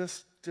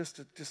resist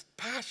just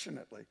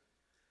passionately.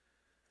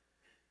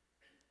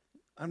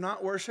 I'm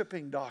not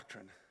worshiping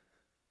doctrine,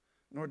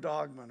 nor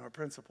dogma, nor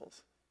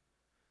principles.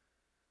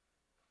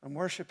 I'm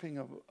worshiping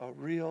a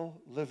real,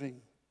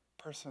 living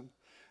person,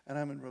 and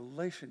I'm in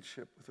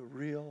relationship with a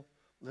real,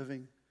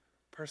 living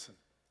person.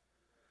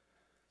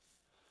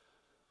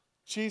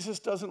 Jesus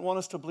doesn't want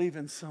us to believe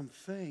in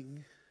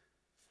something.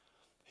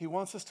 He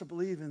wants us to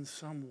believe in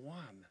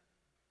someone.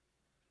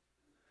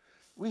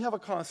 We have a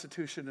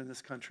constitution in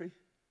this country.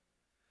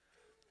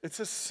 It's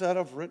a set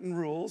of written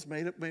rules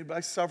made by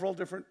several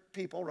different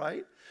people,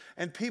 right?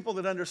 And people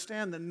that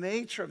understand the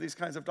nature of these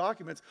kinds of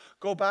documents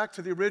go back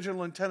to the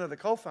original intent of the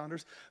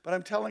co-founders. But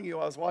I'm telling you,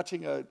 I was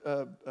watching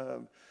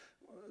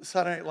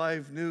Saturday Night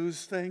Live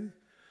news thing.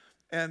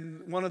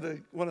 And one of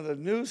the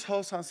news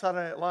hosts on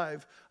Saturday Night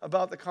Live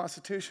about the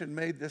Constitution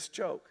made this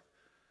joke.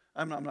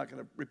 I'm not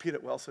going to repeat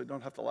it well, so you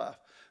don't have to laugh.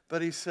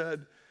 But he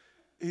said,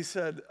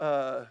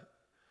 what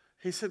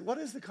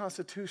is the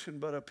Constitution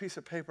but a piece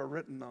of paper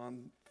written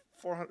on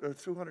 400 or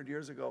 200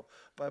 years ago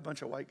by a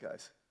bunch of white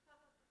guys?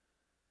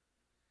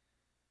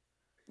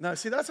 Now,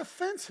 see, that's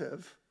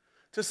offensive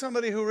to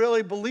somebody who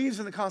really believes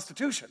in the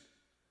Constitution.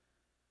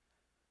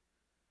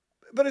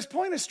 But his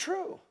point is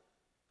true.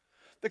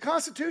 The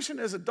Constitution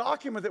is a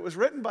document that was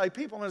written by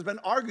people and has been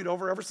argued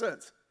over ever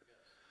since.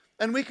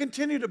 And we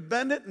continue to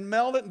bend it and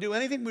meld it and do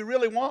anything we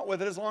really want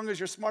with it as long as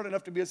you're smart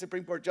enough to be a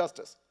Supreme Court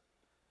justice.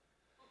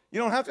 You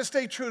don't have to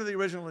stay true to the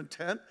original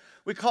intent.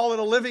 We call it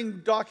a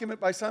living document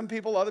by some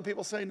people. Other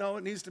people say, no,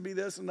 it needs to be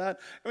this and that.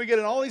 And we get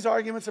in all these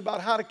arguments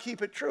about how to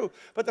keep it true.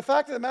 But the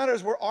fact of the matter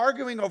is we're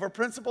arguing over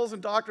principles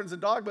and doctrines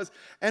and dogmas,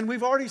 and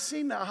we've already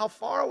seen now how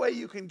far away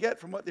you can get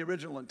from what the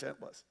original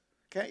intent was.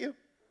 Can't you?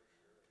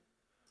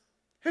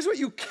 Here's what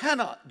you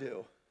cannot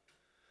do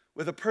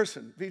with a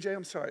person. VJ,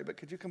 I'm sorry, but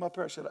could you come up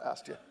here? I should have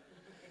asked you.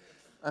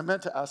 I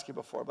meant to ask you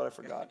before, but I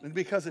forgot. And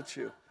because it's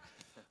you.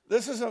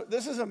 This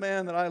is a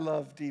man that I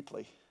love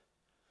deeply.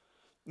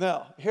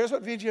 Now, here's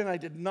what VJ and I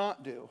did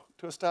not do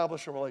to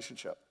establish a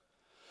relationship.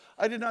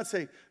 I did not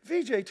say,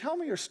 VJ, tell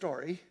me your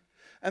story.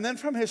 And then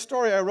from his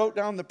story, I wrote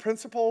down the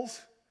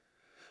principles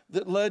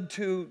that led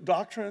to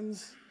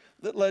doctrines,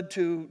 that led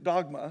to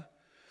dogma.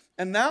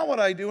 And now what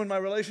I do in my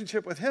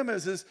relationship with him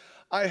is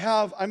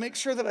I make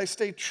sure that I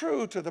stay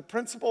true to the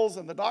principles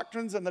and the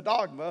doctrines and the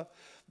dogma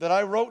that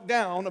I wrote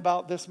down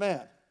about this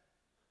man.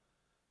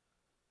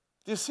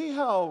 Do you see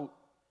how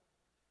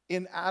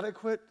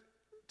inadequate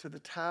to the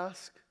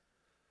task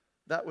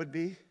that would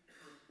be?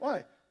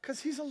 Why?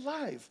 Because he's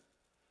alive.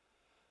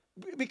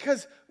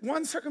 Because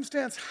one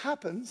circumstance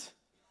happens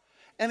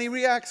and he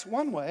reacts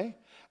one way,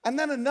 and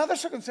then another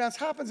circumstance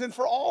happens, and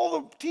for all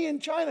the tea in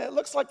China, it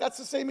looks like that's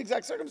the same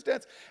exact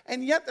circumstance,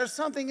 and yet there's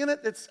something in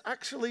it that's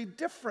actually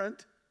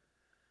different,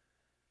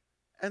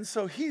 and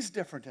so he's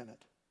different in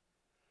it.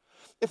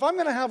 If I'm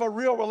going to have a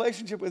real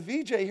relationship with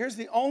VJ, here's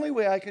the only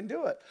way I can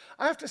do it.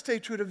 I have to stay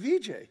true to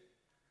VJ.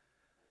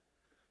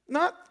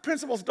 Not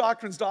principles,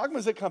 doctrines,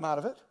 dogmas that come out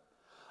of it.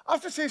 I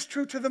have to stay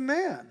true to the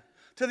man,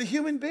 to the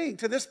human being,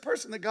 to this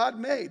person that God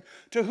made,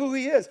 to who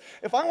he is.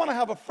 If I want to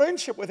have a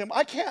friendship with him,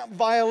 I can't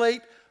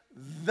violate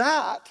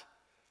that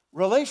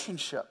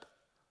relationship.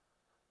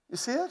 You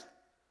see it?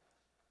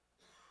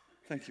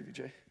 Thank you,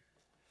 VJ.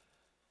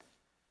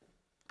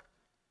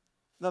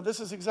 Now,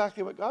 this is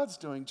exactly what God's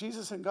doing.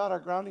 Jesus and God are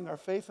grounding our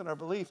faith and our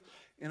belief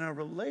in our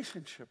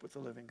relationship with the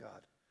living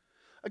God.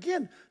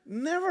 Again,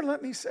 never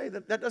let me say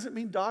that doesn't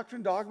mean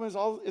doctrine, dogma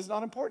is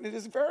not important. It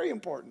is very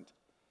important.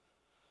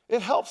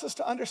 It helps us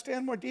to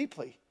understand more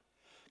deeply.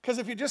 Because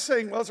if you're just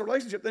saying, well, it's a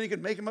relationship, then you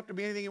can make him up to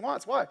be anything he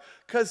wants. Why?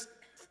 Because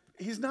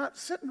he's not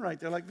sitting right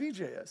there like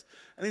VJ is.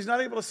 And he's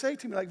not able to say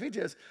to me like VJ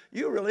is,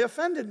 you really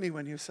offended me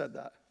when you said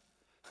that.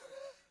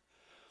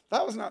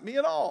 That was not me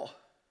at all.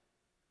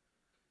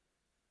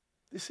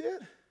 Do you see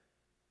it?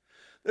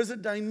 There's a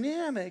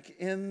dynamic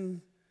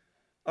in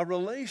a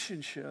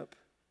relationship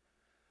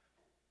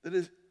that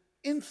is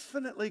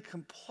infinitely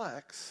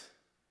complex,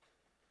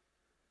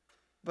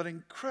 but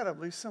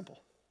incredibly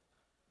simple.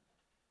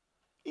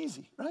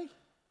 Easy, right?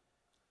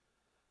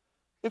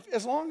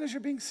 As long as you're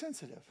being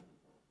sensitive,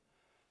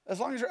 as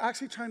long as you're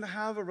actually trying to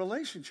have a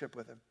relationship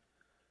with him.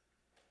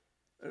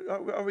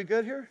 Are we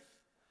good here?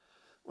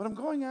 What I'm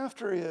going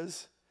after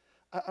is,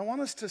 I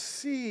want us to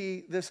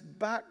see this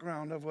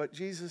background of what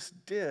Jesus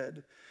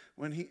did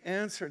when he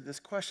answered this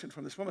question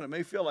from this woman. It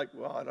may feel like,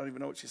 well, I don't even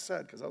know what she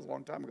said because that was a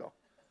long time ago.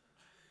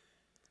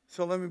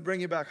 So let me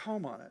bring you back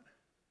home on it.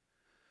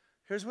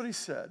 Here's what he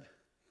said.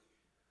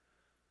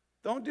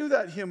 Don't do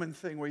that human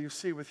thing where you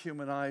see with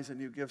human eyes and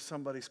you give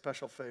somebody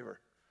special favor.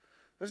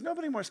 There's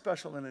nobody more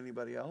special than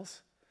anybody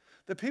else.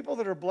 The people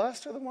that are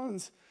blessed are the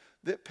ones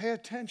that pay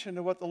attention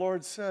to what the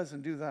Lord says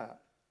and do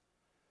that.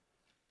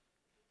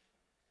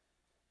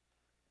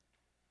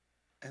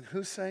 And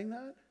who's saying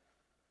that?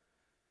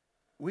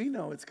 We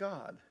know it's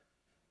God.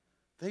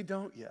 They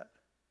don't yet.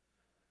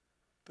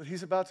 But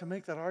he's about to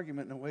make that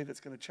argument in a way that's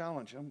going to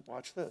challenge him.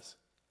 Watch this.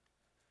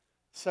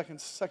 Second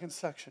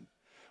section.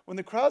 When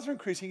the crowds were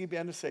increasing, he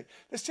began to say,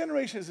 this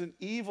generation is an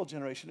evil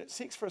generation. It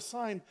seeks for a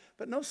sign,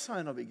 but no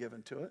sign will be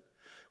given to it.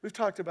 We've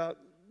talked about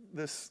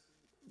this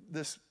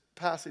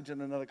passage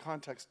in another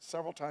context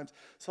several times.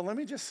 So let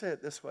me just say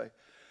it this way.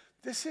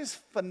 This is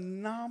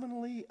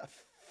phenomenally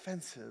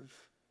offensive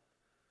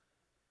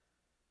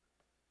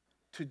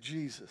to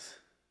Jesus.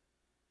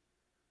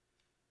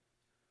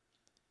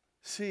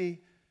 See,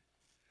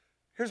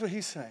 here's what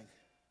he's saying.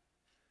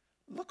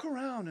 Look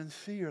around and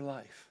see your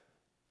life.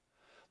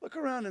 Look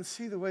around and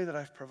see the way that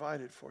I've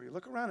provided for you.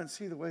 Look around and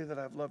see the way that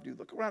I've loved you.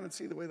 Look around and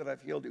see the way that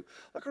I've healed you.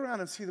 Look around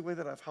and see the way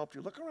that I've helped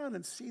you. Look around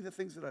and see the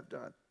things that I've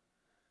done.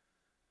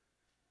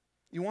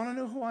 You want to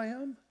know who I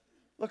am?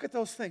 Look at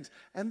those things.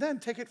 And then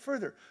take it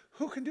further.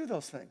 Who can do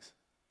those things?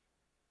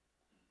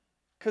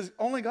 because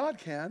only God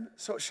can.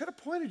 So it should have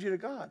pointed you to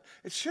God.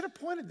 It should have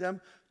pointed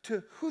them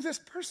to who this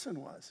person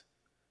was.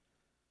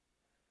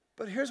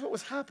 But here's what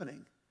was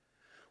happening.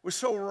 We're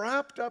so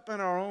wrapped up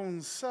in our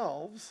own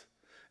selves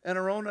and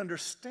our own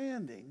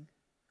understanding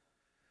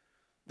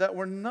that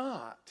we're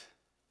not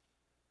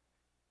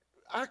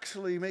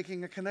actually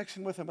making a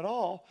connection with him at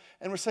all.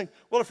 And we're saying,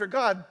 well, if you're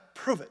God,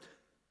 prove it.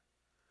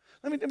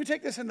 Let me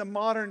take this into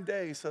modern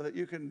day so that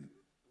you can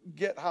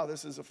get how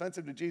this is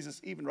offensive to Jesus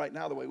even right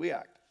now the way we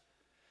act.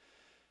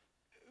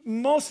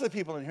 Most of the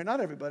people in here,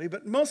 not everybody,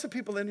 but most of the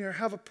people in here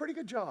have a pretty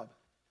good job.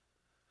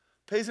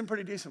 Pays them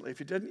pretty decently. If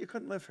you didn't, you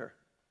couldn't live here.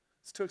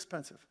 It's too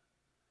expensive.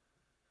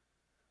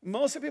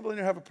 Most of the people in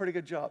here have a pretty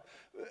good job.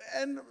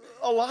 And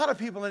a lot of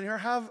people in here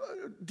have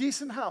a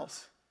decent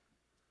house.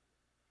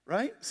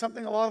 Right?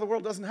 Something a lot of the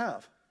world doesn't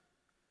have.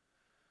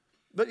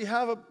 But you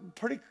have a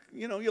pretty,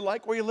 you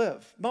like where you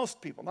live.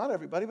 Most people, not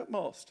everybody, but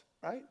most,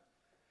 right?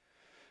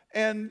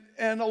 And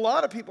a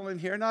lot of people in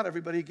here, not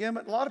everybody again,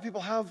 but a lot of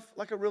people have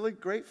like a really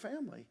great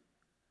family.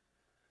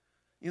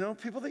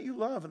 People that you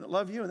love and that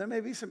love you. And there may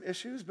be some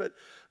issues, but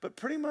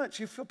pretty much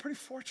you feel pretty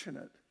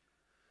fortunate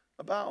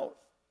about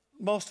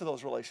most of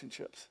those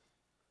relationships,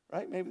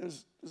 right? Maybe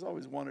there's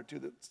always one or two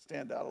that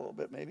stand out a little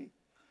bit, maybe.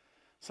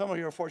 Some of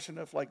you are fortunate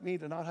enough, like me,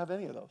 to not have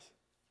any of those,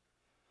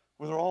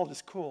 where they're all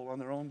just cool on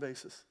their own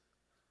basis.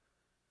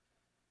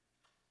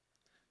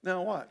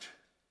 Now watch.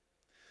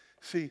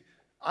 See,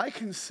 I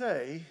can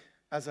say,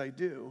 as I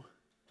do,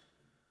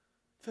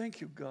 thank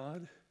you,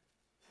 God.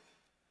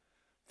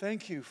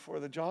 Thank you for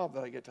the job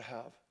that I get to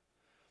have.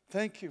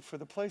 Thank you for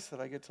the place that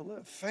I get to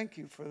live. Thank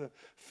you for the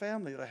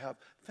family that I have.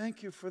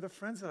 Thank you for the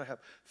friends that I have.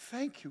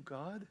 Thank you,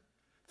 God.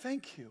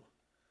 Thank you.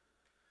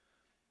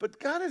 But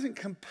God isn't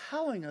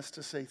compelling us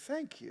to say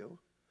thank you.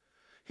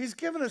 He's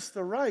given us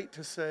the right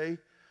to say,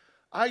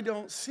 I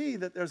don't see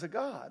that there's a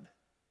God,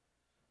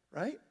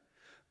 right?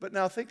 But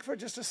now think for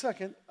just a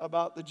second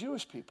about the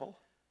Jewish people.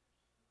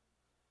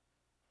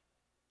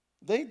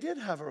 They did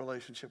have a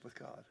relationship with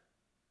God.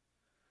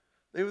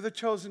 They were the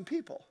chosen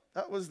people.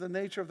 That was the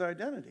nature of their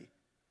identity.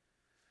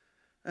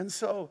 And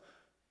so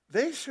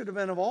they should have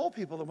been, of all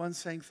people, the ones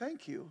saying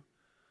thank you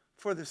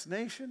for this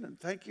nation, and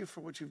thank you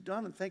for what you've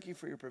done, and thank you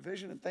for your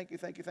provision, and thank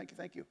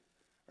you,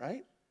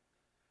 right?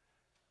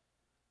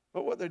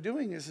 But what they're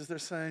doing is they're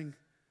saying,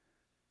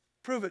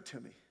 prove it to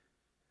me.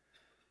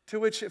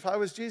 To which, if I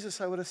was Jesus,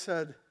 I would have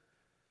said,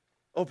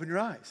 open your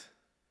eyes.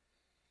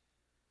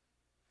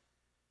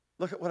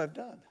 Look at what I've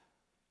done.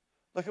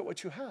 Look at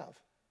what you have.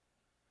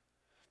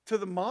 To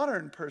the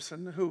modern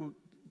person who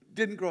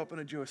didn't grow up in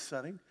a Jewish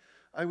setting,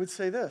 I would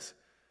say this: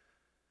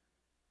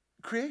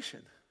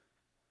 creation.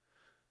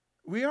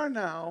 We are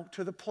now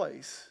to the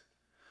place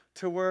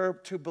to where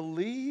to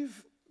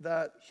believe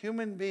that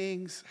human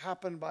beings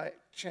happen by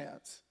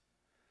chance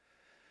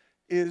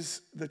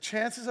is the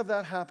chances of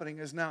that happening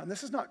is now, and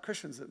this is not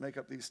Christians that make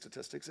up these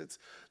statistics, it's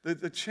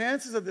the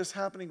chances of this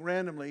happening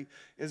randomly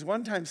is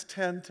 1 times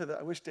 10 to the,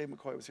 I wish Dave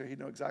McCoy was here, he'd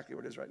know exactly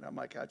what it is right now.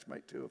 Mike Hatch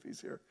might too if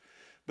he's here.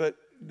 But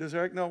does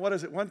Eric know, what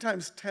is it? 1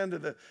 times 10 to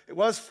the, it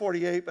was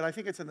 48, but I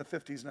think it's in the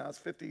 50s now. It's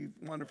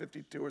 51 or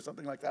 52 or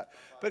something like that.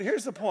 But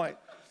here's the point.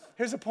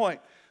 Here's the point.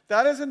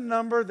 That is a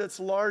number that's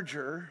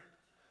larger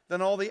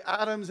than all the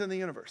atoms in the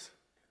universe.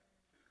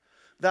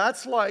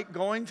 That's like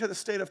going to the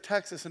state of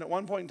Texas, and at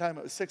one point in time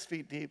it was 6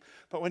 feet deep.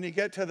 But when you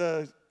get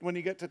to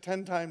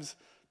 10 times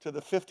to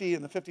the 50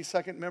 and the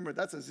 52nd, remember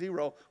that's a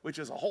zero, which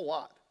is a whole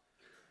lot.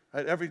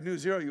 Right? Every new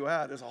zero you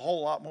add is a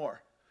whole lot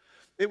more.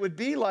 It would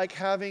be like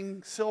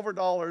having silver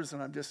dollars,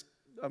 and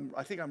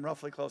I think I'm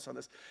roughly close on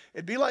this.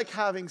 It'd be like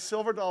having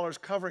silver dollars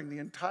covering the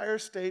entire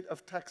state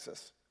of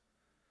Texas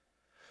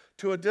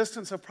to a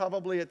distance of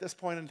probably at this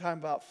point in time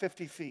about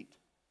 50 feet.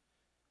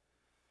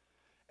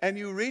 And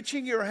you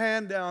reaching your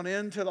hand down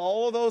into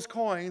all of those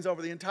coins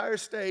over the entire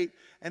state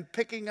and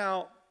picking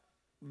out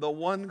the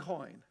one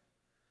coin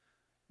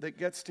that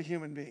gets to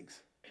human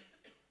beings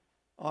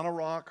on a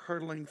rock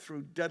hurtling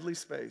through deadly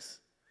space,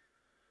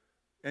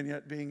 and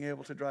yet being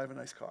able to drive a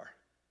nice car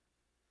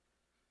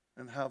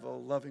and have a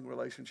loving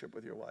relationship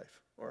with your wife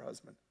or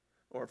husband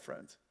or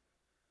friends.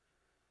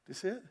 Do you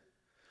see it?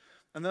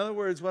 In other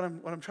words, what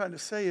I'm trying to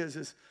say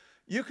is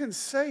you can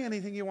say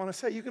anything you want to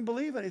say. You can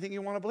believe anything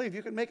you want to believe.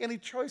 You can make any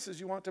choices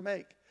you want to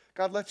make.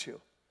 God lets you.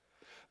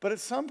 But at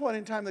some point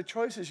in time, the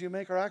choices you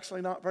make are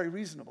actually not very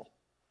reasonable.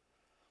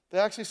 They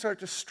actually start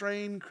to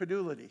strain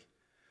credulity.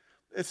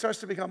 It starts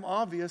to become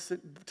obvious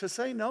that to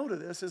say no to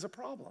this is a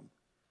problem.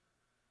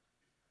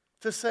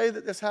 To say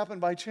that this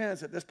happened by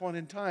chance at this point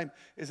in time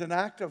is an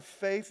act of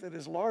faith that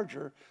is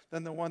larger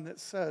than the one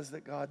that says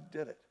that God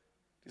did it.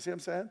 Do you see what I'm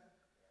saying?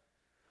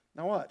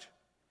 Now watch.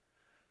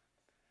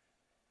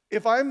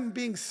 If I'm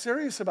being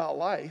serious about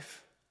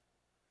life,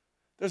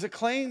 there's a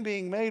claim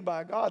being made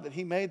by God that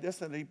he made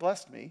this and that he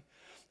blessed me.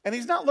 And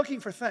he's not looking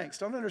for thanks.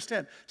 Don't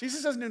understand.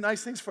 Jesus doesn't do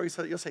nice things for you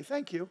so that you'll say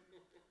thank you.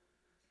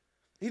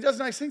 He does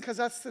nice things because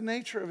that's the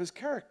nature of his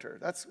character.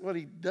 That's what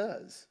he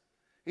does.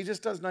 He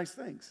just does nice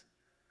things.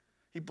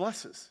 He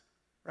blesses,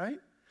 right?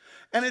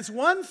 And it's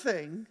one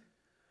thing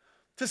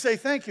to say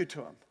thank you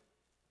to him.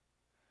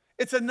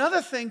 It's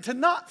another thing to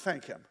not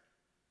thank him.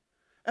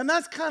 And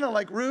that's kind of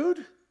like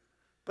rude,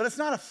 but it's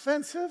not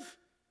offensive.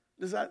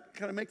 Does that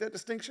kind of make that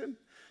distinction?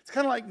 It's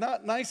kind of like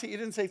not nice that you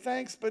didn't say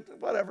thanks, but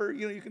whatever,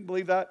 you can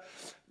believe that.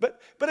 But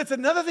it's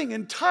another thing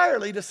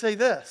entirely to say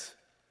this.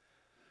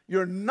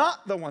 You're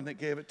not the one that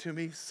gave it to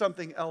me,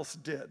 something else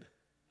did.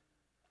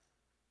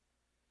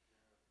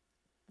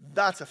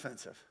 That's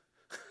offensive.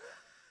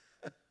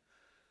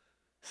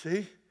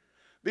 See?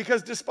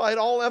 Because despite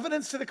all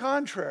evidence to the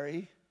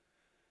contrary,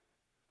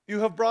 you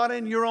have brought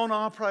in your own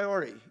a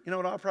priori. You know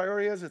what a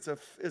priori is? It's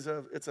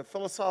a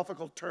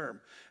philosophical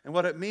term. And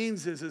what it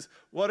means is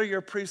what are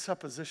your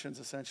presuppositions,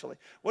 essentially?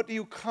 What do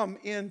you come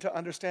into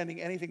understanding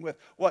anything with?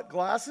 What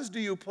glasses do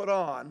you put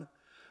on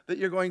that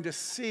you're going to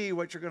see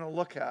what you're going to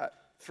look at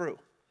through?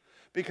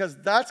 Because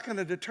that's going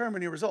to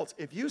determine your results.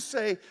 If you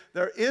say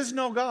there is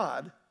no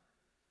God,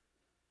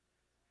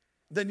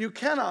 then you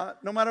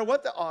cannot, no matter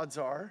what the odds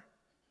are,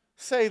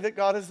 say that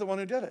God is the one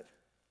who did it.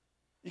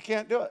 You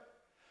can't do it.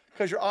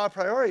 Because your a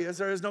priori is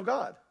there is no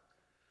God.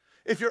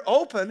 If you're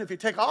open, if you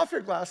take off your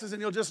glasses and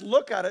you'll just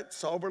look at it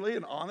soberly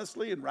and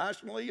honestly and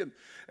rationally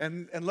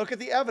and look at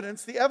the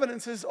evidence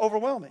is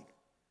overwhelming.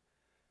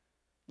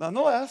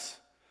 Nonetheless,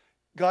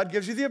 God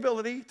gives you the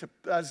ability to,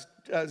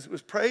 as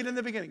was prayed in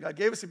the beginning, God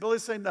gave us the ability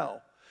to say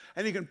no.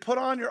 And you can put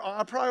on your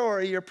a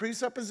priori, your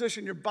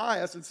presupposition, your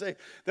bias, and say,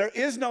 there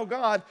is no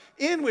God,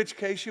 in which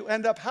case you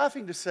end up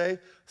having to say,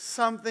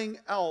 something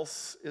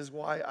else is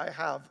why I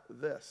have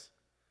this.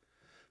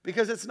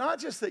 Because it's not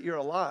just that you're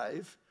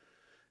alive,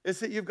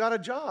 it's that you've got a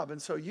job,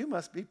 and so you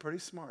must be pretty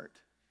smart.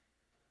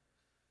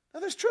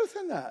 Now, there's truth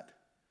in that,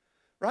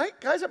 right?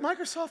 Guys at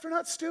Microsoft are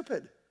not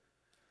stupid.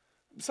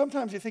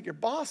 Sometimes you think your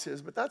boss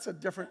is, but that's a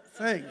different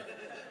thing,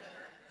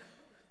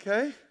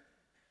 okay?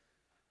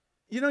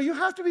 You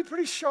have to be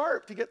pretty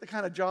sharp to get the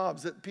kind of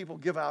jobs that people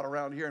give out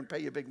around here and pay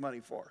you big money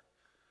for.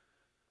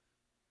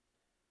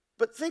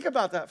 But think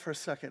about that for a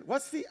second.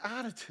 What's the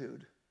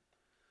attitude?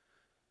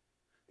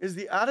 Is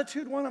the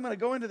attitude one? I'm going to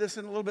go into this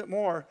in a little bit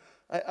more.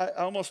 I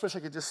almost wish I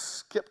could just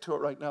skip to it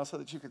right now so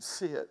that you could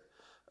see it.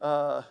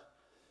 I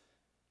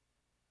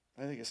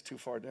think it's too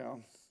far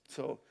down.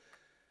 So,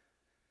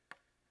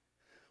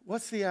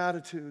 what's the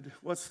attitude?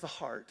 What's the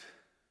heart?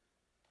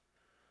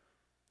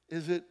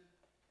 Is it...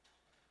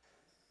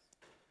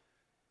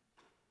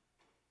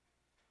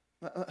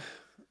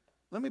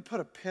 Let me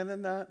put a pin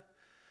in that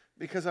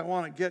because I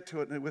want to get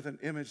to it with an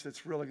image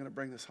that's really going to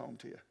bring this home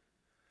to you.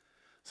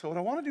 So what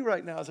I want to do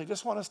right now is I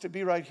just want us to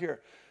be right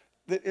here.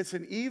 That it's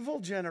an evil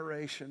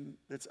generation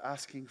that's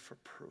asking for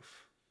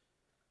proof.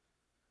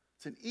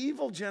 It's an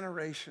evil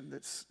generation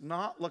that's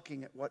not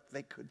looking at what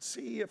they could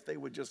see if they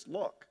would just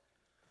look.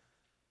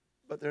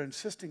 But they're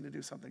insisting to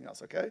do something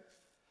else, okay?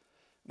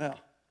 Now,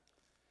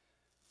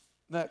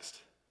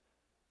 next.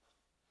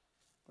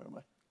 Where am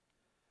I?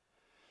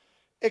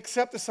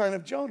 Except the sign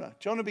of Jonah.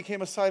 Jonah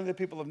became a sign to the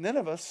people of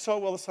Nineveh, so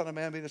will the Son of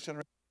Man be this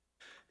generation.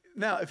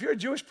 Now, if you're a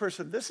Jewish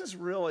person, this is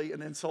really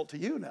an insult to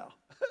you now.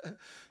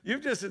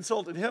 You've just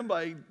insulted him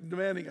by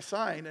demanding a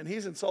sign, and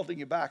he's insulting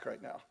you back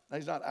right now. Now,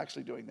 he's not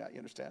actually doing that, you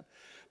understand?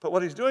 But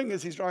what he's doing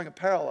is he's drawing a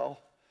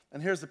parallel,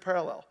 and here's the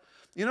parallel.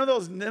 You know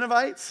those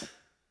Ninevites?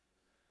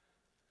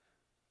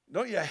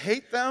 Don't you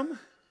hate them?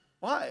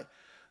 Why?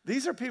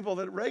 These are people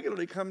that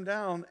regularly come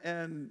down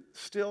and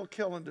still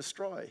kill and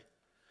destroy.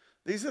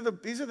 These are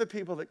the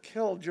people that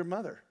killed your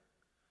mother,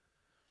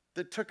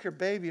 that took your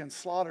baby and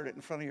slaughtered it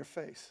in front of your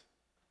face.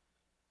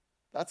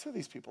 That's who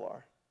these people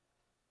are.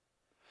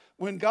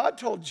 When God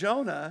told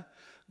Jonah,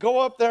 go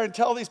up there and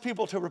tell these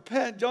people to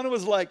repent, Jonah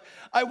was like,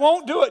 I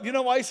won't do it. You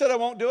know why he said I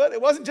won't do it?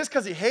 It wasn't just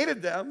because he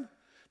hated them.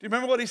 Do you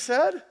remember what he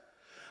said?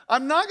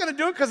 I'm not going to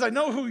do it because I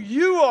know who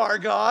you are,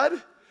 God.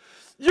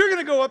 You're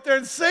going to go up there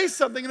and say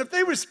something, and if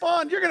they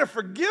respond, you're going to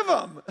forgive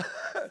them.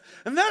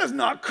 And that is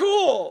not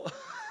cool.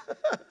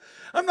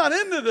 I'm not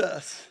into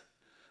this.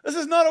 This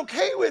is not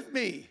okay with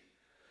me.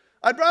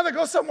 I'd rather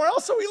go somewhere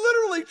else. So he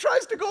literally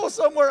tries to go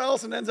somewhere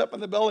else and ends up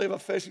in the belly of a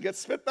fish and gets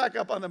spit back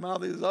up on the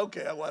mouth. He says,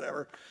 okay,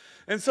 whatever.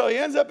 And so he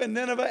ends up in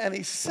Nineveh and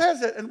he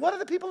says it. And what do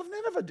the people of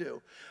Nineveh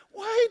do?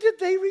 Why did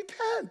they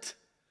repent?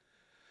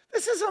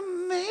 This is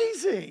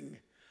amazing.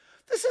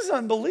 This is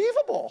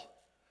unbelievable.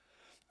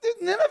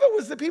 Nineveh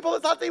was the people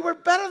that thought they were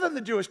better than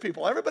the Jewish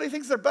people. Everybody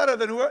thinks they're better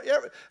than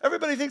whoever.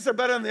 Everybody thinks they're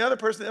better than the other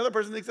person. The other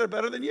person thinks they're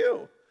better than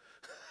you.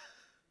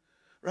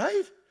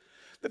 Right?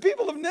 The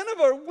people of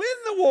Nineveh win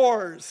the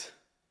wars.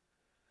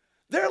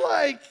 They're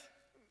like,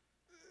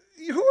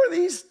 who are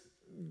these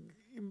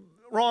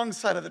wrong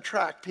side of the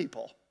track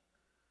people?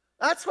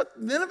 That's what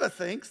Nineveh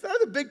thinks. They're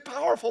the big,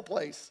 powerful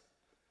place.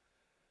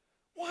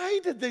 Why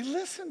did they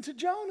listen to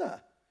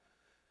Jonah?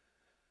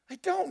 I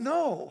don't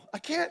know. I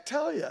can't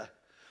tell you.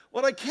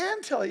 What I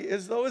can tell you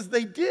is, though, is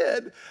they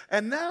did,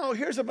 and now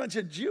here's a bunch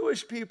of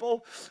Jewish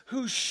people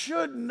who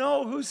should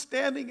know who's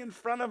standing in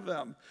front of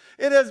them.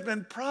 It has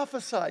been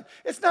prophesied.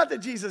 It's not that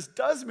Jesus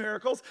does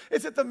miracles,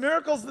 it's that the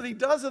miracles that he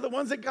does are the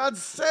ones that God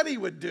said he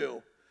would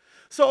do.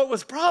 So it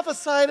was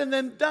prophesied and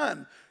then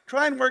done.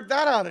 Try and work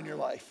that out in your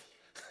life.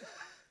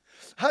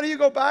 How do you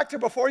go back to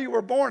before you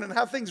were born and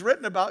have things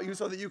written about you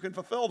so that you can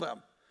fulfill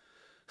them?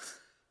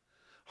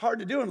 Hard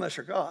to do unless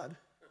you're God.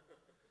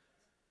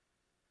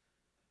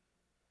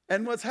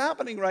 And what's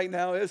happening right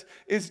now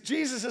is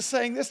Jesus is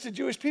saying this to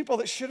Jewish people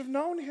that should have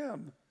known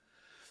him.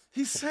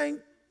 He's saying,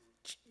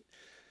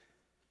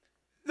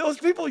 those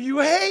people you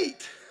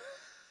hate,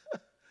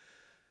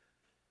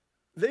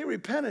 they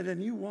repented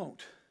and you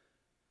won't.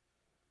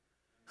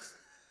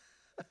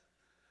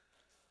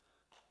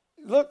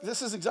 Look,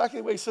 this is exactly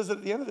the way he says it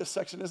at the end of this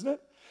section, isn't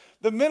it?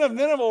 The men of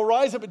Nineveh will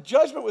rise up at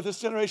judgment with this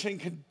generation and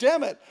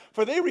condemn it,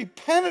 for they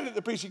repented at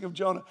the preaching of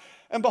Jonah.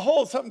 And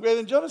behold, something greater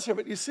than Jonah's here.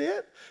 But you see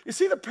it? You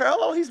see the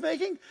parallel he's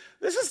making?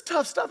 This is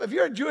tough stuff. If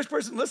you're a Jewish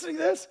person listening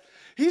to this,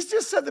 he's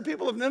just said the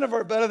people of Nineveh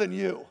are better than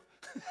you.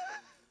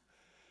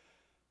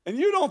 And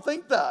you don't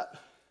think that.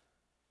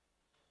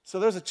 So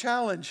there's a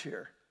challenge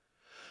here.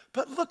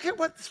 But look at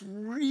what's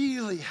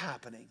really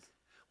happening.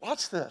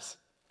 Watch this.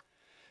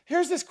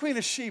 Here's this queen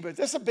of Sheba.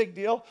 This is a big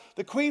deal.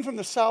 The queen from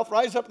the south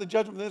rises up at the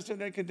judgment of this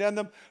and condemn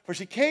them, for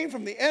she came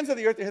from the ends of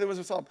the earth to hear the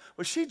wisdom of Solomon.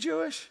 Was she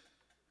Jewish?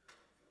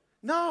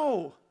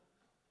 No.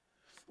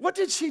 What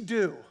did she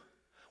do?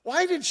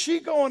 Why did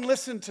she go and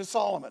listen to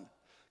Solomon?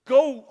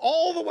 Go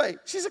all the way.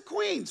 She's a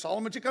queen.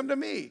 Solomon should come to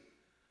me.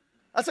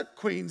 That's what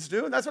queens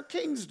do, and that's what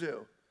kings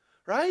do,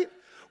 right?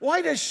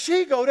 Why does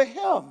she go to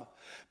him?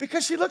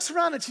 Because she looks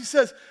around and she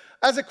says,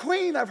 as a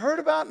queen, I've heard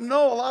about and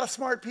know a lot of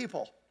smart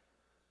people.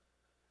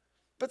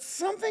 But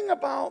something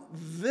about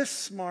this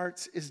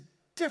smarts is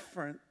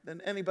different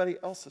than anybody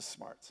else's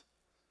smarts.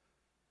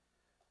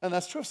 And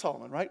that's true of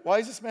Solomon, right?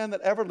 Wisest man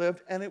that ever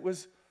lived, and it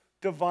was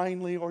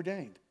divinely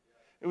ordained.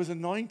 It was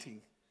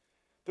anointing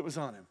that was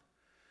on him.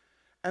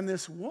 And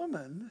this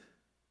woman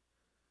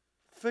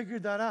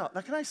figured that out.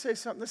 Now, can I say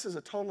something? This is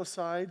a total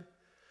aside.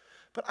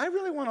 But I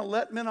really want to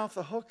let men off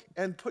the hook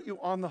and put you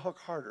on the hook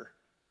harder.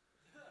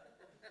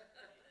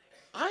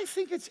 I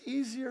think it's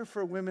easier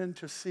for women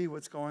to see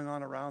what's going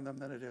on around them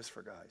than it is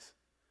for guys.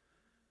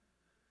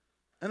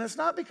 And it's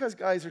not because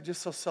guys are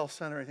just so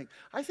self-centered or anything.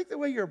 I think the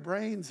way your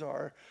brains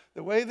are,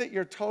 the way that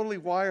you're totally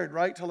wired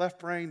right to left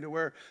brain to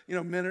where,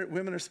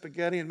 women are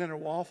spaghetti and men are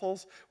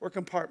waffles, we're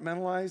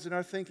compartmentalized in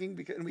our thinking,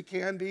 and we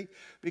can be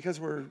because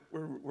we're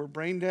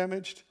brain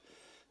damaged.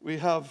 We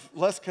have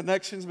less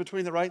connections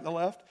between the right and the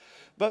left.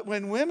 But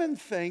when women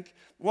think,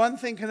 one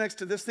thing connects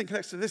to this thing,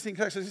 connects to this thing,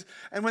 connects to this,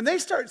 and when they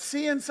start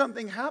seeing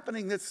something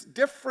happening that's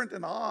different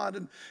and odd,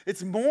 and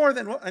it's more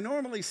than what I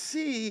normally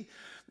see,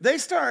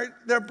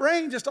 their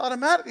brain just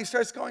automatically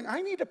starts going, I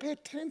need to pay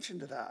attention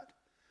to that.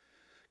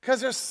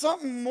 Because there's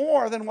something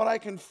more than what I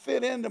can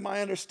fit into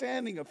my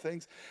understanding of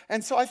things.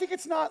 And so I think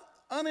it's not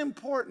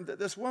unimportant that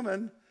this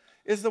woman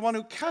is the one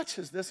who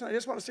catches this. And I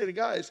just want to say to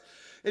guys,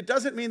 it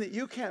doesn't mean that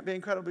you can't be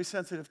incredibly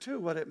sensitive too.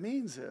 What it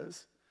means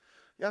is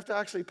you have to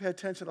actually pay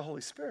attention to the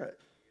Holy Spirit,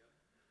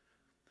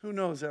 who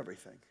knows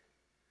everything.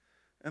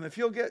 And if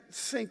you'll get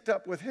synced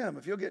up with him,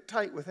 if you'll get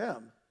tight with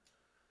him,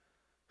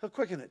 he'll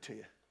quicken it to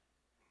you.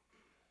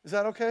 Is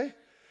that okay?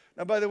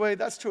 Now, by the way,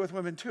 that's true with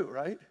women too,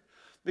 right?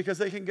 Because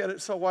they can get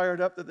it so wired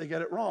up that they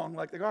get it wrong,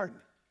 like the garden.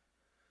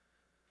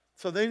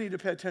 So they need to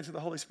pay attention to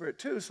the Holy Spirit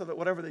too, so that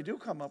whatever they do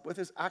come up with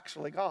is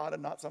actually God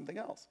and not something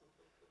else.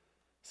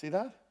 See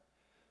that?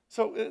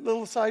 So a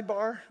little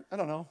sidebar, I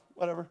don't know,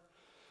 whatever.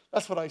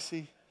 That's what I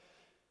see.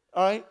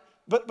 All right?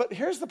 But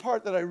here's the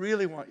part that I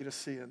really want you to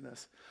see in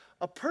this.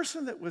 A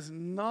person that was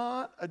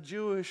not a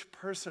Jewish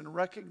person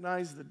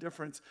recognized the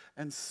difference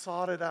and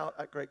sought it out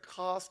at great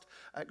cost,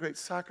 at great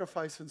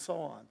sacrifice, and so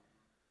on.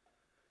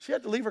 She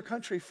had to leave her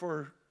country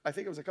for, I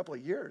think it was a couple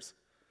of years.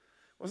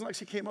 It wasn't like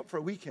she came up for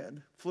a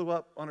weekend, flew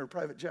up on her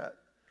private jet.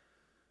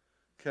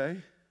 Okay?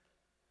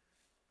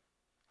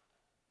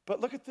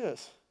 But look at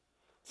this.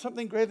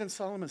 Something greater than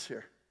Solomon's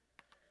here.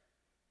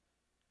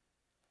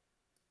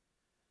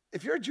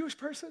 If you're a Jewish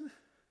person,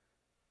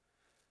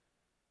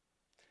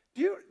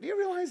 do you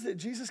realize that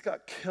Jesus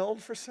got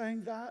killed for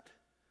saying that?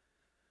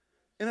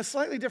 In a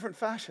slightly different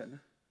fashion.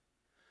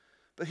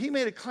 But he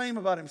made a claim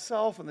about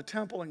himself and the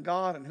temple and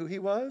God and who he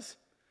was,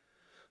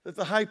 that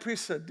the high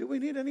priest said, do we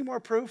need any more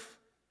proof?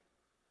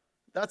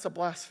 That's a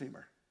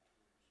blasphemer.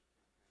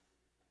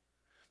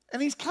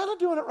 And he's kind of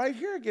doing it right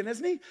here again,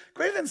 isn't he?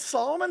 Greater than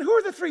Solomon? Who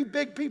are the three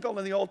big people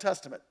in the Old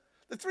Testament?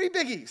 The three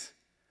biggies.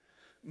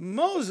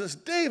 Moses,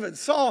 David,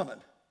 Solomon.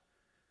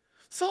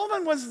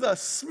 Solomon was the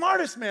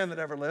smartest man that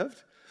ever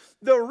lived,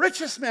 the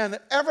richest man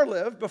that ever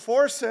lived,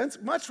 before or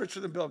since, much richer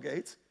than Bill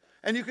Gates.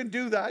 And you can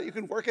do that. You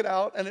can work it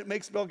out, and it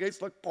makes Bill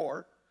Gates look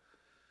poor.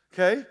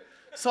 Okay?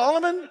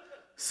 Solomon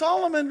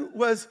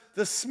was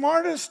the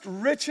smartest,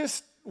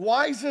 richest,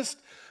 wisest,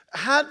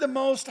 had the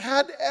most,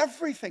 had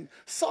everything.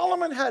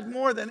 Solomon had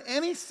more than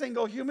any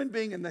single human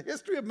being in the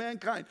history of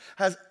mankind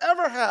has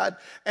ever had.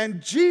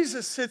 And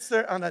Jesus sits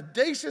there and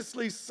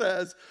audaciously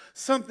says,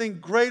 something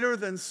greater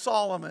than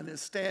Solomon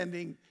is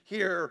standing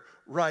here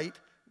right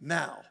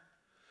now.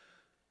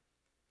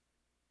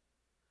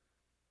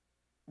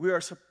 We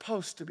are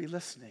supposed to be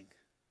listening.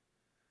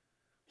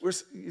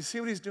 You see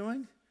what he's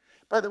doing?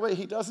 By the way,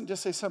 he doesn't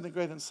just say something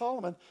greater than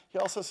Solomon. He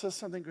also says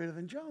something greater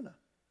than Jonah.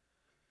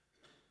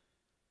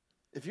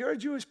 If you're a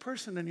Jewish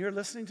person and you're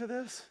listening to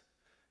this,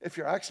 if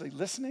you're actually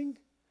listening,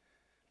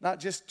 not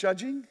just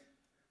judging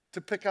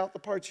to pick out the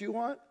parts you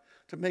want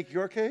to make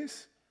your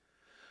case,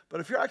 but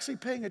if you're actually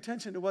paying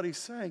attention to what he's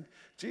saying,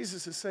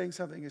 Jesus is saying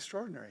something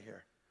extraordinary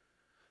here.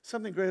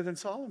 Something greater than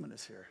Solomon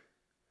is here.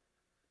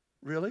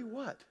 Really?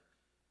 What?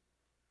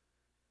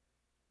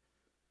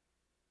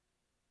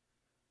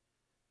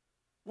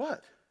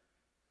 What?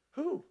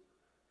 Who?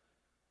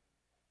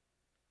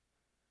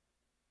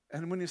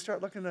 And when you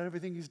start looking at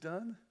everything he's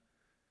done,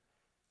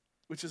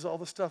 which is all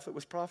the stuff that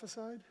was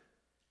prophesied,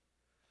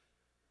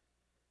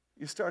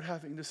 you start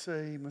having to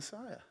say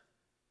Messiah.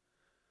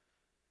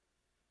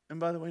 And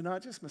by the way,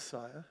 not just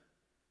Messiah,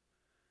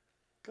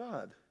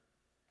 God.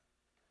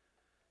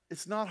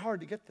 It's not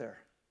hard to get there.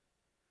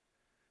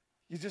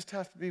 You just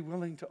have to be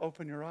willing to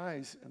open your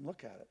eyes and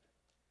look at it.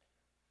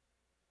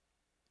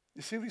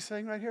 You see what he's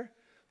saying right here?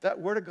 That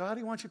word of God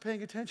he wants you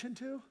paying attention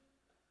to,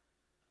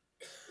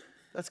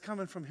 that's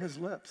coming from his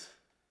lips.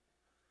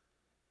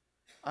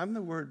 I'm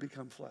the Word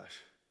become flesh.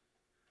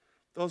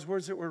 Those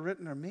words that were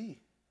written are me.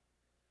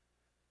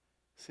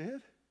 See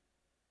it?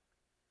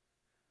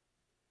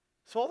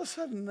 So all of a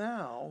sudden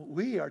now,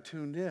 we are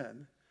tuned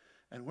in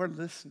and we're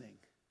listening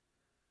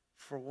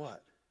for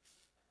what?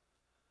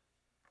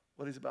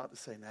 What he's about to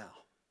say now.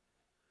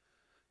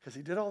 Because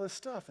he did all this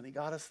stuff and he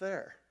got us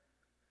there.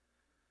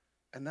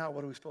 And now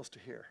what are we supposed to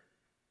hear?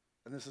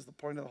 And this is the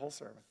point of the whole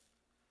sermon.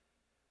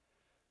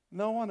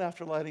 No one,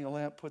 after lighting a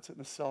lamp, puts it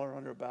in a cellar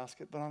under a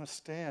basket, but on a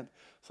stand,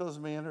 so those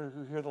may enter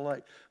who hear the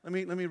light. Let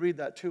me read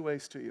that two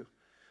ways to you.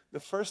 The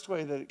first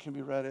way that it can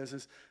be read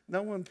is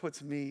no one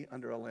puts me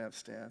under a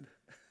lampstand.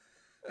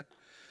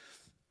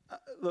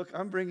 Look,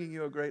 I'm bringing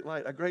you a great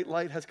light. A great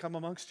light has come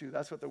amongst you.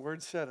 That's what the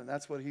word said, and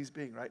that's what he's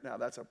being right now.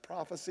 That's a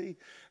prophecy,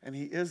 and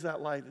he is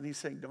that light. And he's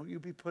saying, don't you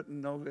be putting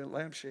no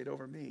lampshade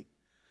over me.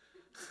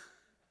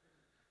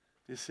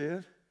 Do you see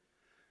it?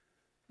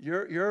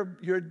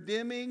 You're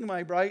dimming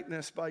my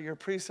brightness by your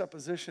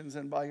presuppositions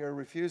and by your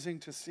refusing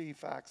to see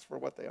facts for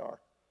what they are.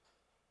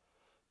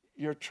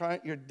 You're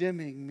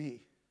dimming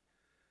me.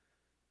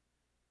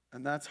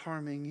 And that's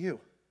harming you.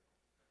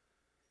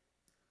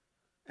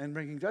 And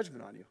bringing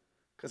judgment on you.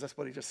 Because that's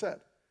what he just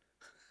said.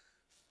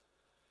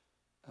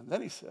 And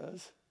then he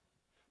says,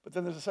 but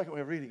then there's a second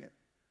way of reading it.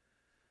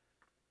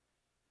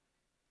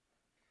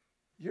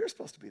 You're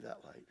supposed to be that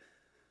light.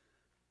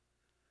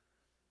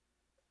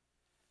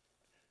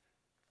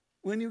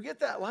 When you get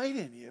that light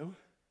in you,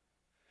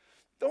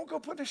 don't go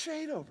putting a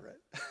shade over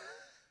it.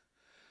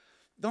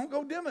 Don't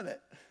go dimming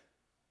it.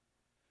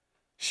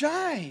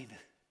 Shine.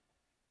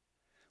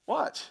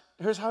 Watch.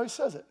 Here's how he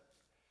says it.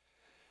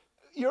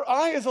 Your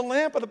eye is a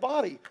lamp of the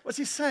body. What's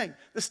he saying?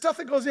 The stuff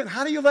that goes in,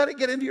 how do you let it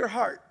get into your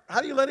heart?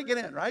 How do you let it get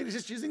in, right? He's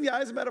just using the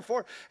eye as a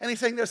metaphor. And he's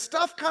saying there's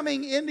stuff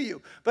coming into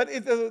you. But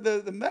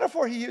the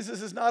metaphor he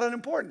uses is not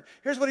unimportant.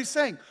 Here's what he's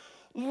saying.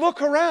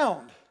 Look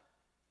around.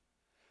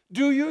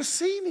 Do you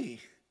see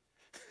me?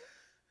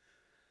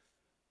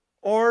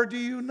 Or do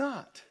you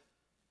not?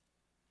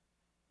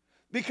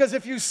 Because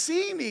if you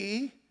see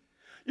me,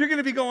 you're going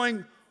to be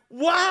going,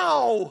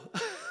 wow.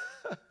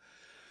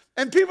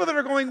 And people that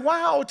are going,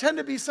 wow, tend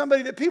to be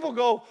somebody that people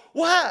go,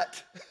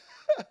 what?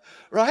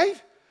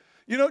 Right?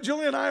 You know,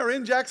 Julie and I are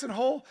in Jackson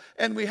Hole,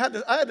 and I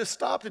had to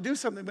stop to do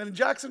something. But in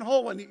Jackson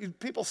Hole, when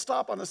people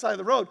stop on the side of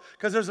the road,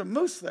 because there's a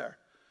moose there.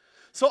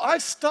 So I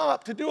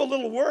stopped to do a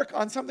little work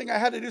on something I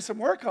had to do some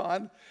work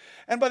on.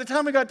 And by the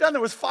time we got done,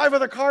 there was 5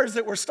 other cars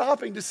that were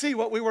stopping to see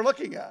what we were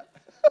looking at.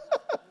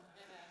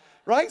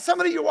 Right?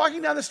 You're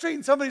walking down the street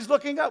and somebody's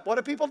looking up. What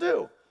do people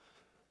do?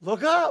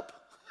 Look up.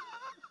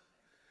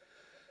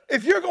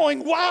 If you're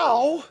going,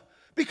 wow,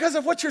 because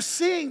of what you're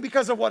seeing,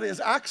 because of what is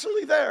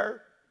actually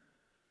there,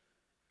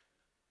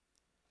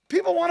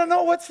 people want to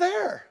know what's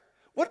there.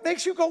 What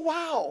makes you go,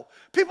 wow?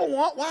 People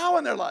want wow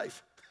in their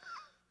life.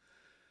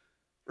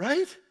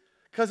 Right?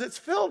 Because it's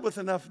filled with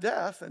enough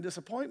death and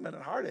disappointment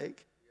and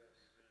heartache.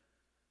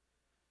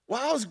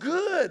 Wow's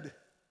good.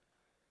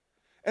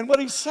 And what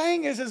he's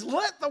saying is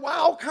let the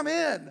wow come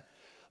in.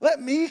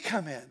 Let me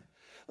come in.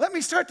 Let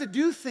me start to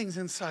do things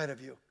inside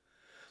of you.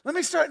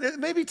 It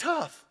may be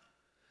tough,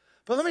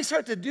 but let me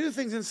start to do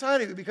things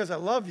inside of you because I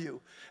love you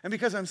and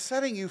because I'm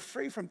setting you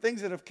free from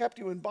things that have kept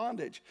you in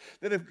bondage,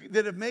 that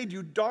have made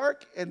you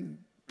dark and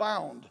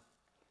bound.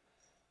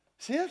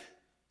 See it?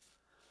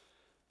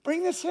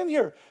 Bring this in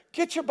here.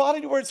 Get your body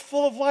to where it's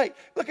full of light.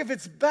 Look, if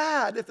it's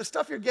bad, if the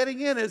stuff you're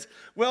getting in is,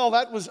 well,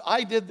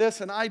 I did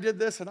this, and I did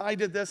this, and I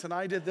did this, and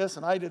I did this,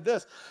 and I did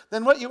this,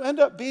 then what you end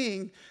up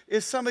being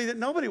is somebody that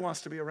nobody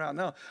wants to be around.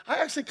 Now, I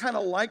actually kind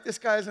of like this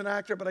guy as an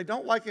actor, but I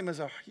don't like him as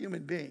a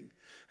human being.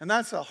 And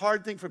that's a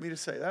hard thing for me to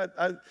say.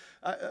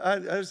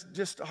 There's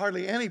just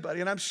hardly anybody.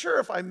 And I'm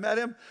sure if I met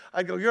him,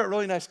 I'd go, you're a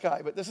really nice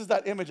guy. But this is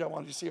that image I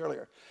wanted you to see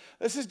earlier.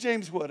 This is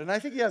James Wood. And I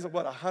think he has,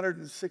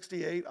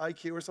 168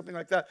 IQ or something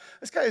like that.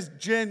 This guy is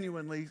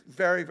genuinely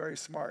very, very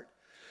smart.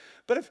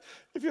 But if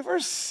you've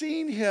ever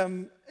seen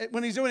him,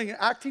 when he's doing an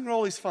acting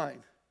role, he's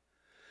fine.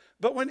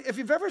 But if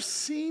you've ever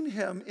seen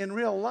him in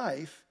real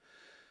life,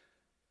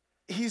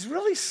 he's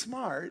really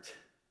smart.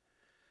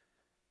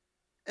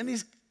 and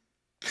he's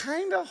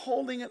kind of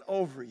holding it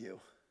over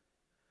you.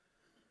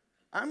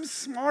 I'm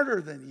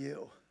smarter than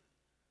you.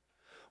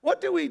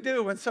 What do we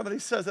do when somebody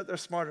says that they're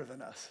smarter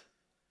than us?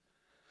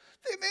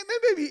 They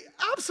may be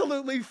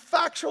absolutely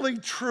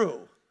factually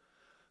true,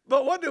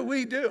 but what do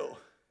we do?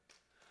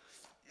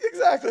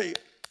 Exactly.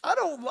 I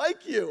don't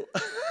like you.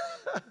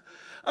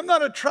 I'm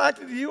not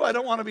attracted to you. I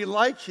don't want to be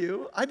like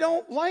you. I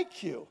don't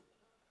like you.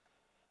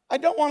 I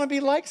don't want to be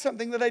like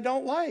something that I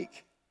don't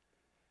like.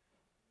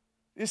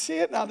 You see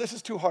it? Now, this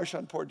is too harsh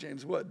on poor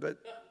James Wood, but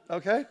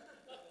okay?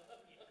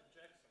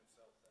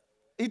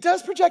 He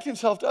does project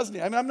himself, doesn't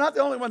he? I mean, I'm not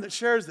the only one that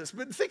shares this,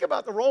 but think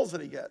about the roles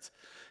that he gets.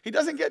 He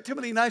doesn't get too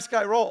many nice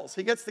guy roles.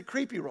 He gets the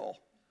creepy role,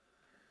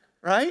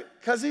 right?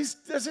 Because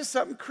there's just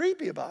something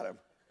creepy about him.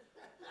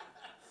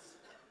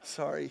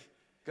 Sorry.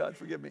 God,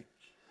 forgive me.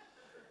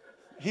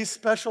 He's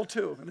special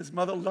too, and his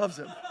mother loves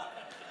him.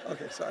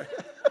 Okay, sorry.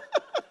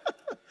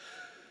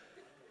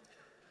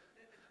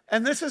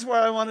 And this is where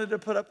I wanted to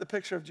put up the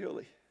picture of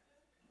Julie.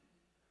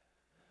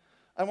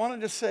 I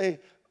wanted to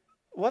say,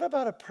 what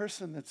about a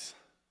person that's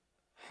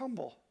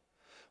humble?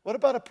 What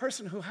about a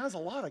person who has a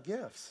lot of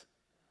gifts?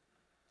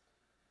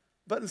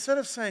 But instead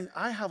of saying,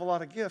 I have a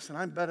lot of gifts and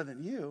I'm better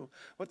than you,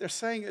 what they're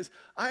saying is,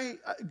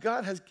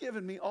 God has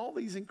given me all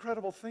these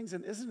incredible things,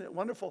 and isn't it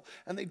wonderful?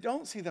 And they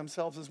don't see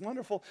themselves as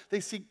wonderful. They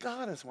see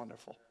God as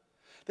wonderful.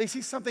 They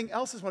see something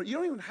else as wonderful. You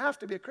don't even have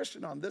to be a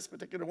Christian on this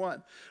particular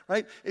one,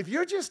 right? If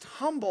you're just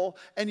humble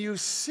and you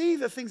see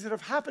the things that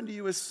have happened to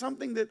you as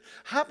something that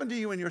happened to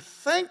you and you're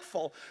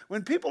thankful,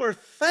 when people are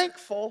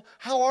thankful,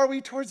 how are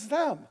we towards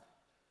them?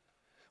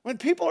 When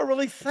people are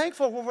really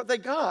thankful for what they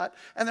got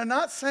and they're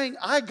not saying,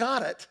 I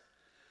got it,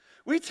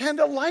 we tend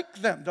to like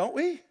them, don't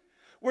we?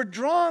 We're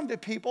drawn to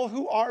people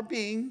who are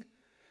being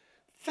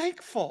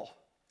thankful.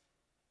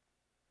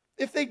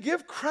 If they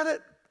give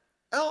credit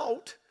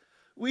out,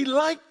 we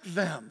like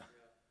them.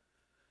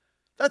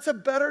 That's a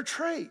better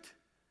trait.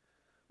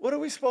 What are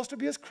we supposed to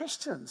be as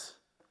Christians?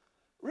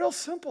 Real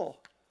simple.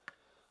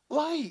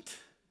 Light.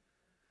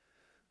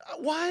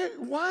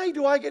 Why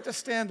do I get to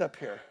stand up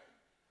here?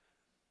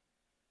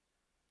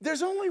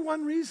 There's only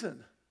one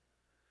reason.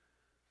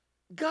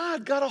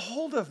 God got a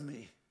hold of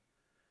me.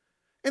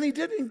 And he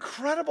did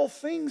incredible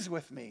things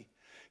with me.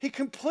 He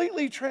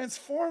completely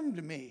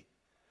transformed me.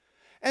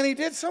 And he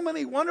did so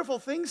many wonderful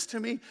things to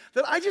me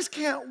that I just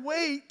can't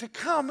wait to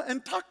come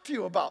and talk to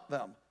you about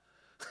them.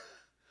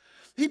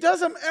 He does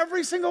them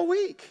every single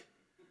week.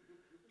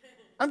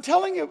 I'm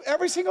telling you,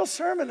 every single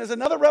sermon is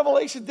another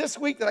revelation this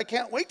week that I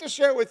can't wait to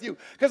share with you,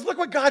 because look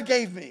what God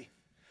gave me.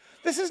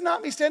 This is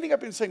not me standing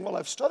up and saying, well,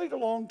 I've studied a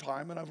long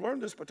time and I've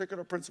learned this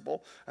particular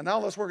principle, and now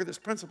let's work at this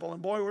principle.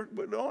 And boy,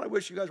 I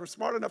wish you guys were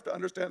smart enough to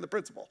understand the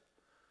principle.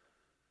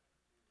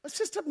 That's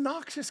just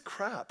obnoxious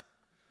crap.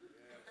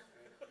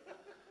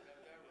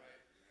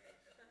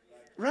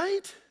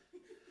 Right?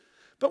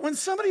 But when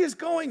somebody is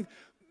going,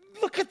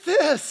 look at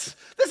this.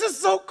 This is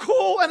so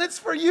cool, and it's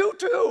for you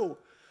too.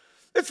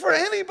 It's for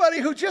anybody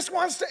who just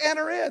wants to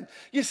enter in.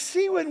 You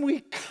see, when we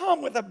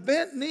come with a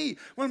bent knee,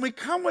 when we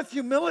come with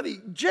humility,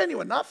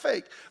 genuine, not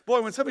fake.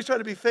 Boy, when somebody's trying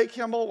to be fake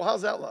humble, well,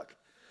 how's that look?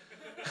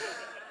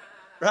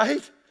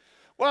 Right?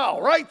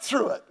 Wow, right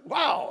through it.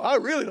 Wow, I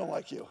really don't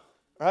like you.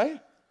 Right?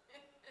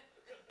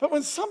 But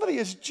when somebody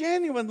is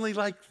genuinely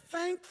like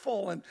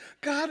thankful and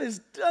God has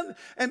done,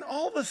 and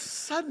all of a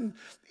sudden,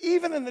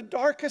 even in the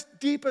darkest,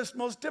 deepest,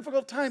 most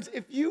difficult times,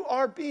 if you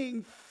are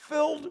being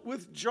filled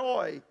with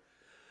joy,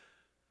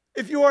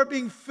 if you are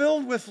being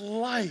filled with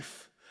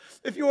life,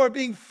 if you are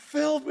being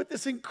filled with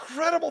this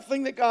incredible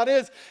thing that God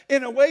is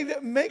in a way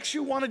that makes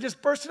you want to just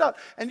burst it out.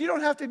 And you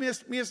don't have to be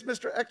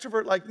Mr.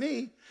 Extrovert like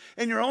me.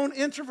 In your own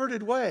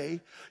introverted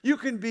way, you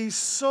can be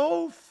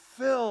so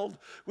filled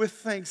with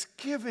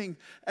thanksgiving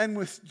and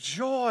with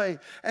joy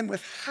and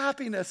with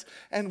happiness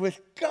and with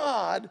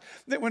God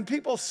that when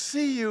people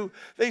see you,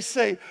 they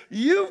say,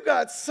 you've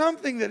got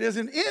something that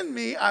isn't in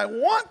me. I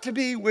want to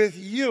be with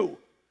you.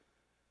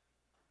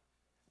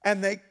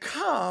 And they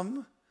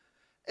come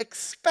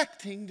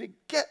expecting to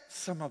get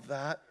some of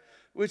that,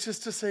 which is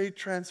to say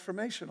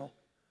transformational,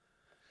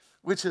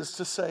 which is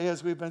to say,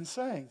 as we've been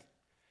saying,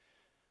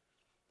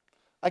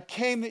 I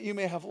came that you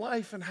may have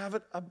life and have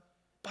it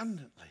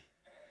abundantly.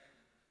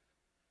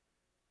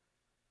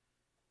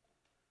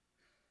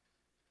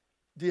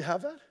 Do you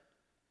have that?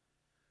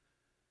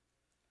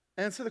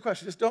 Answer the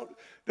question. Just don't.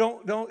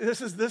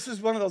 This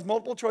is one of those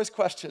multiple choice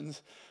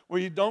questions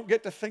where you don't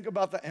get to think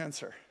about the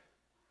answer.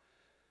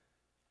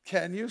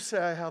 Can you say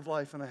I have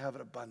life and I have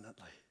it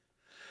abundantly?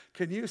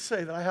 Can you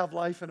say that I have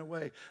life in a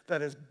way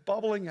that is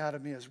bubbling out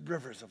of me as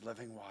rivers of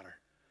living water?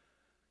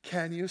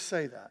 Can you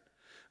say that?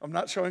 I'm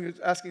not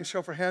asking a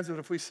show for hands, but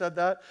if we said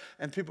that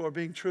and people are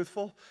being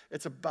truthful,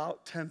 it's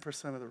about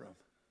 10% of the room.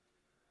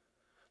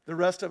 The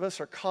rest of us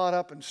are caught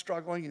up and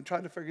struggling and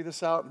trying to figure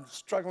this out and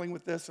struggling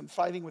with this and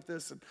fighting with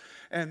this.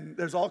 And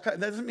there's all kinds.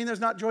 That doesn't mean there's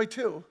not joy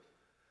too.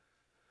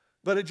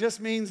 But it just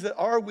means that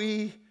are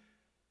we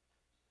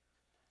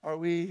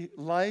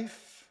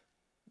life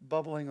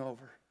bubbling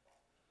over?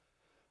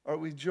 Are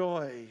we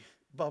joy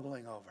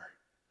bubbling over?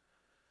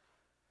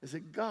 is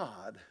it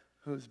God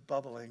who's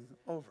bubbling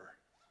over?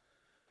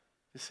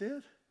 You see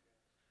it?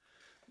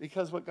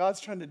 Because what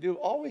God's trying to do,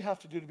 all we have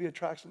to do to be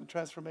attractional and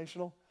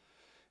transformational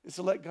is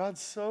to let God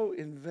so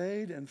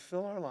invade and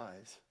fill our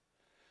lives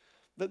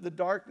that the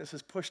darkness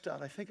is pushed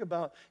out. I think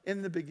about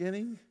in the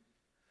beginning,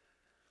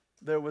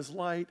 there was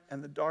light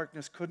and the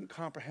darkness couldn't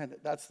comprehend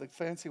it. That's the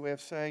fancy way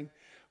of saying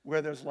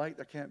where there's light,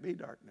 there can't be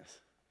darkness.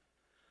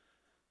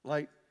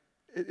 Light,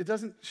 it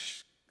doesn't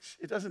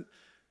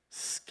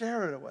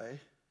scare it away.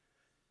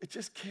 It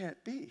just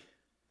can't be.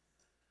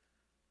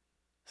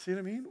 See what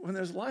I mean? When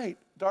there's light,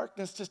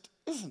 darkness just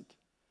isn't.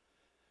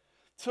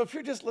 So if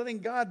you're just letting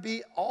God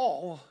be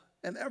all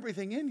and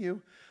everything in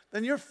you,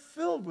 then you're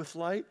filled with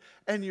light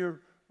and you're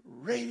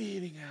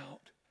radiating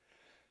out.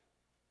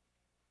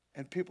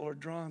 And people are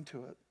drawn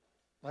to it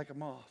like a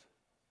moth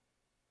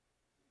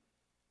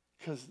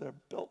because they're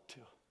built to.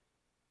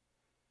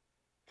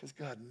 Because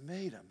God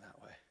made them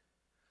that way.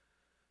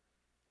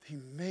 He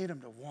made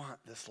them to want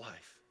this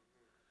life.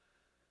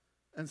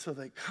 And so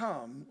they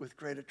come with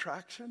great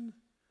attraction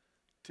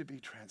to be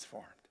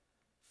transformed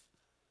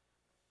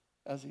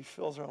as he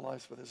fills our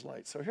lives with his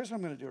light. So here's what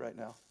I'm going to do right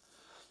now.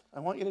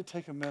 I want you to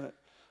take a minute.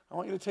 I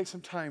want you to take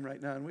some time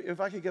right now. And if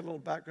I could get a little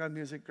background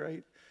music,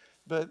 great.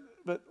 But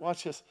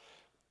watch this.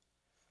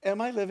 Am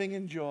I living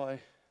in joy?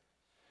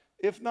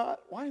 If not,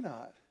 why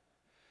not?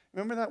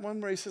 Remember that one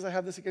where he says, I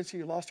have this against you,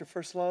 you lost your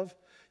first love?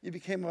 You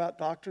became about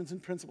doctrines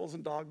and principles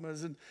and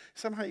dogmas, and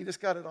somehow you just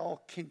got it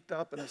all kinked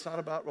up, and it's not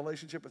about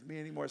relationship with me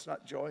anymore. It's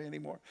not joy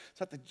anymore. It's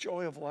not the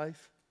joy of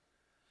life.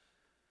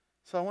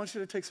 So I want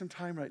you to take some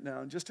time right now,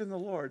 and just in the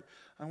Lord,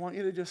 I want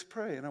you to just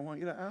pray, and I want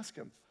you to ask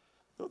him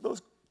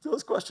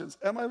those questions.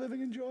 Am I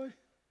living in joy?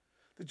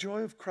 The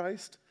joy of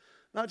Christ?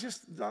 Not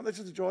just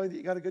the joy that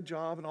you got a good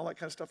job and all that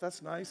kind of stuff.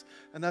 That's nice,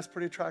 and that's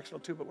pretty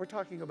attractional too, but we're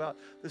talking about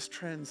this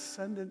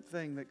transcendent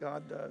thing that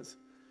God does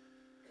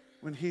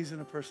when he's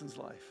in a person's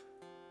life.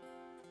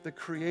 The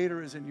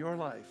Creator is in your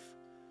life,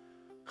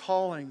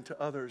 calling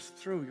to others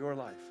through your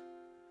life.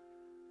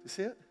 Do you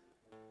see it?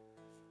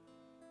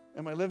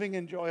 Am I living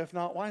in joy? If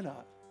not, why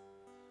not?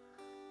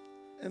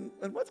 And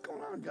what's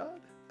going on, God?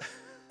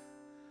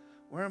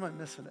 Where am I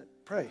missing it?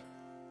 Pray.